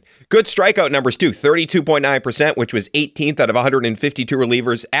season. Good strikeout numbers, too. 32.9%, which was 18th out of 152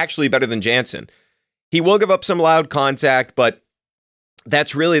 relievers. Actually better than Jansen. He will give up some loud contact, but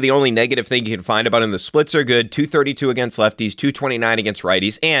that's really the only negative thing you can find about him. The splits are good. 232 against lefties, 229 against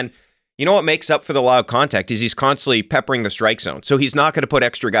righties. And you know what makes up for the loud contact is he's constantly peppering the strike zone. So he's not going to put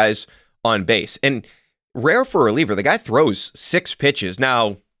extra guys on base. And rare for a reliever. The guy throws 6 pitches.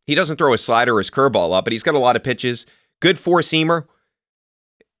 Now, he doesn't throw his slider or his curveball up, but he's got a lot of pitches. Good four-seamer.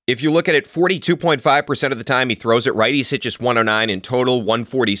 If you look at it, 42.5% of the time he throws it right. He's hit just 109 in total,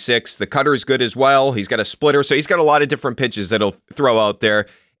 146. The cutter is good as well. He's got a splitter, so he's got a lot of different pitches that he'll throw out there.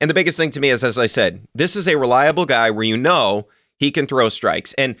 And the biggest thing to me is, as I said, this is a reliable guy where you know he can throw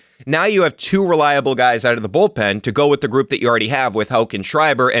strikes. And now you have 2 reliable guys out of the bullpen to go with the group that you already have with Houck and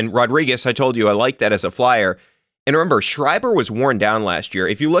Schreiber. And Rodriguez, I told you I like that as a flyer. And remember, Schreiber was worn down last year.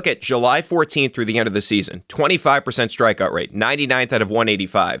 If you look at July 14th through the end of the season, 25% strikeout rate, 99th out of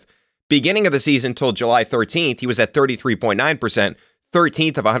 185. Beginning of the season till July 13th, he was at 33.9%,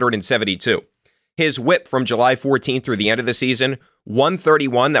 13th of 172. His whip from July 14th through the end of the season,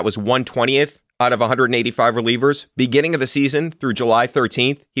 131, that was 120th out of 185 relievers. Beginning of the season through July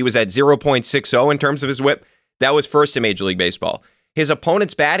 13th, he was at 0.60 in terms of his whip. That was first in Major League Baseball. His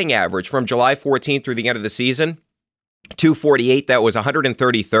opponent's batting average from July 14th through the end of the season, 248, that was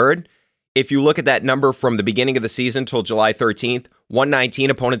 133rd. If you look at that number from the beginning of the season till July 13th, 119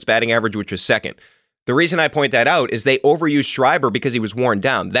 opponent's batting average, which was second. The reason I point that out is they overused Schreiber because he was worn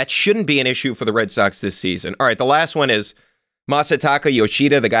down. That shouldn't be an issue for the Red Sox this season. All right, the last one is Masataka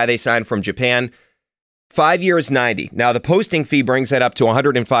Yoshida, the guy they signed from Japan. 5 years, 90. Now, the posting fee brings that up to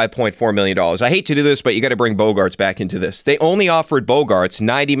 $105.4 million. I hate to do this, but you got to bring Bogaerts back into this. They only offered Bogaerts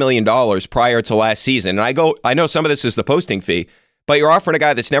 $90 million prior to last season. And I know some of this is the posting fee, but you're offering a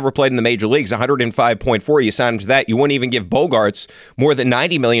guy that's never played in the major leagues $105.4. You sign him to that. You wouldn't even give Bogaerts more than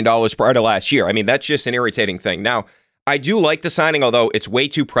 $90 million prior to last year. I mean, that's just an irritating thing. Now, I do like the signing, although it's way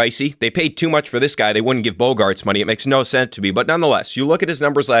too pricey. They paid too much for this guy. They wouldn't give Bogaerts money. It makes no sense to me. But nonetheless, you look at his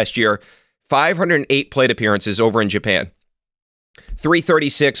numbers last year, 508 plate appearances over in Japan.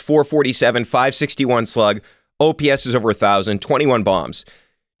 336, 447, 561 slug. OPS is over 1,000, 21 bombs.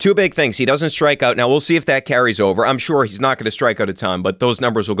 2 big things. He doesn't strike out. Now, we'll see if that carries over. I'm sure he's not going to strike out a ton, but those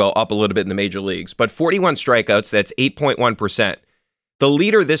numbers will go up a little bit in the major leagues. But 41 strikeouts, that's 8.1%. The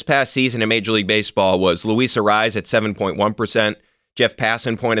leader this past season in Major League Baseball was Luis Arraez at 7.1%. Jeff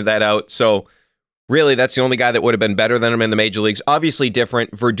Passan pointed that out. So, really, that's the only guy that would have been better than him in the major leagues. Obviously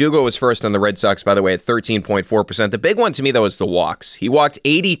different. Verdugo was first on the Red Sox, by the way, at 13.4%. The big one to me, though, is the walks. He walked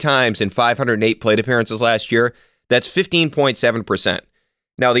 80 times in 508 plate appearances last year. That's 15.7%.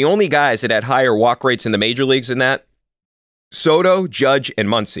 Now, the only guys that had higher walk rates in the major leagues than that, Soto, Judge, and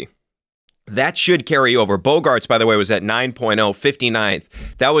Muncy. That should carry over. Bogaerts, by the way, was at 9.0, 59th.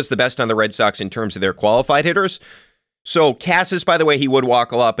 That was the best on the Red Sox in terms of their qualified hitters. So Cassis, by the way, he would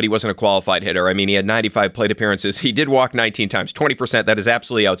walk a lot, but he wasn't a qualified hitter. I mean, he had 95 plate appearances. He did walk 19 times, 20%. That is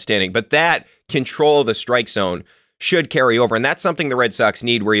absolutely outstanding. But that control of the strike zone should carry over. And that's something the Red Sox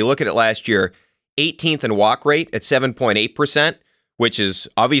need, where you look at it last year, 18th in walk rate at 7.8%, which is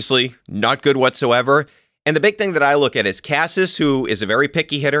obviously not good whatsoever. And the big thing that I look at is Cassis, who is a very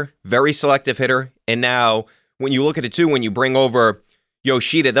picky hitter, very selective hitter. And now when you look at it too, when you bring over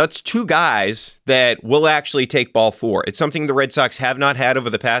Yoshida, that's 2 guys that will actually take ball 4. It's something the Red Sox have not had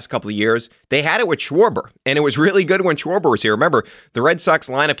over the past couple of years. They had it with Schwarber, and it was really good when Schwarber was here. Remember, the Red Sox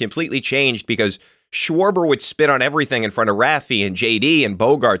lineup completely changed because Schwarber would spit on everything in front of Raffy and JD and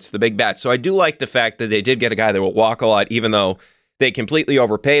Bogaerts, the big bats. So I do like the fact that they did get a guy that will walk a lot, even though they completely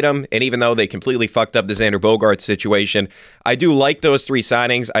overpaid him, and even though they completely fucked up the Xander Bogaerts situation. I do like those 3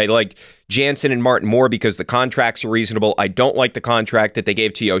 signings. I like Jansen and Martin more because the contracts are reasonable. I don't like the contract that they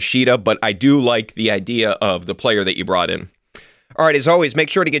gave to Yoshida, but I do like the idea of the player that you brought in. All right, as always, make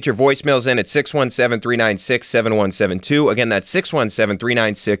sure to get your voicemails in at 617-396-7172. Again, that's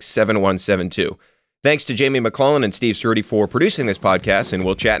 617-396-7172. Thanks to Jamie McClellan and Steve Cerruti for producing this podcast, and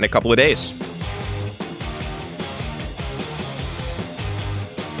we'll chat in a couple of days.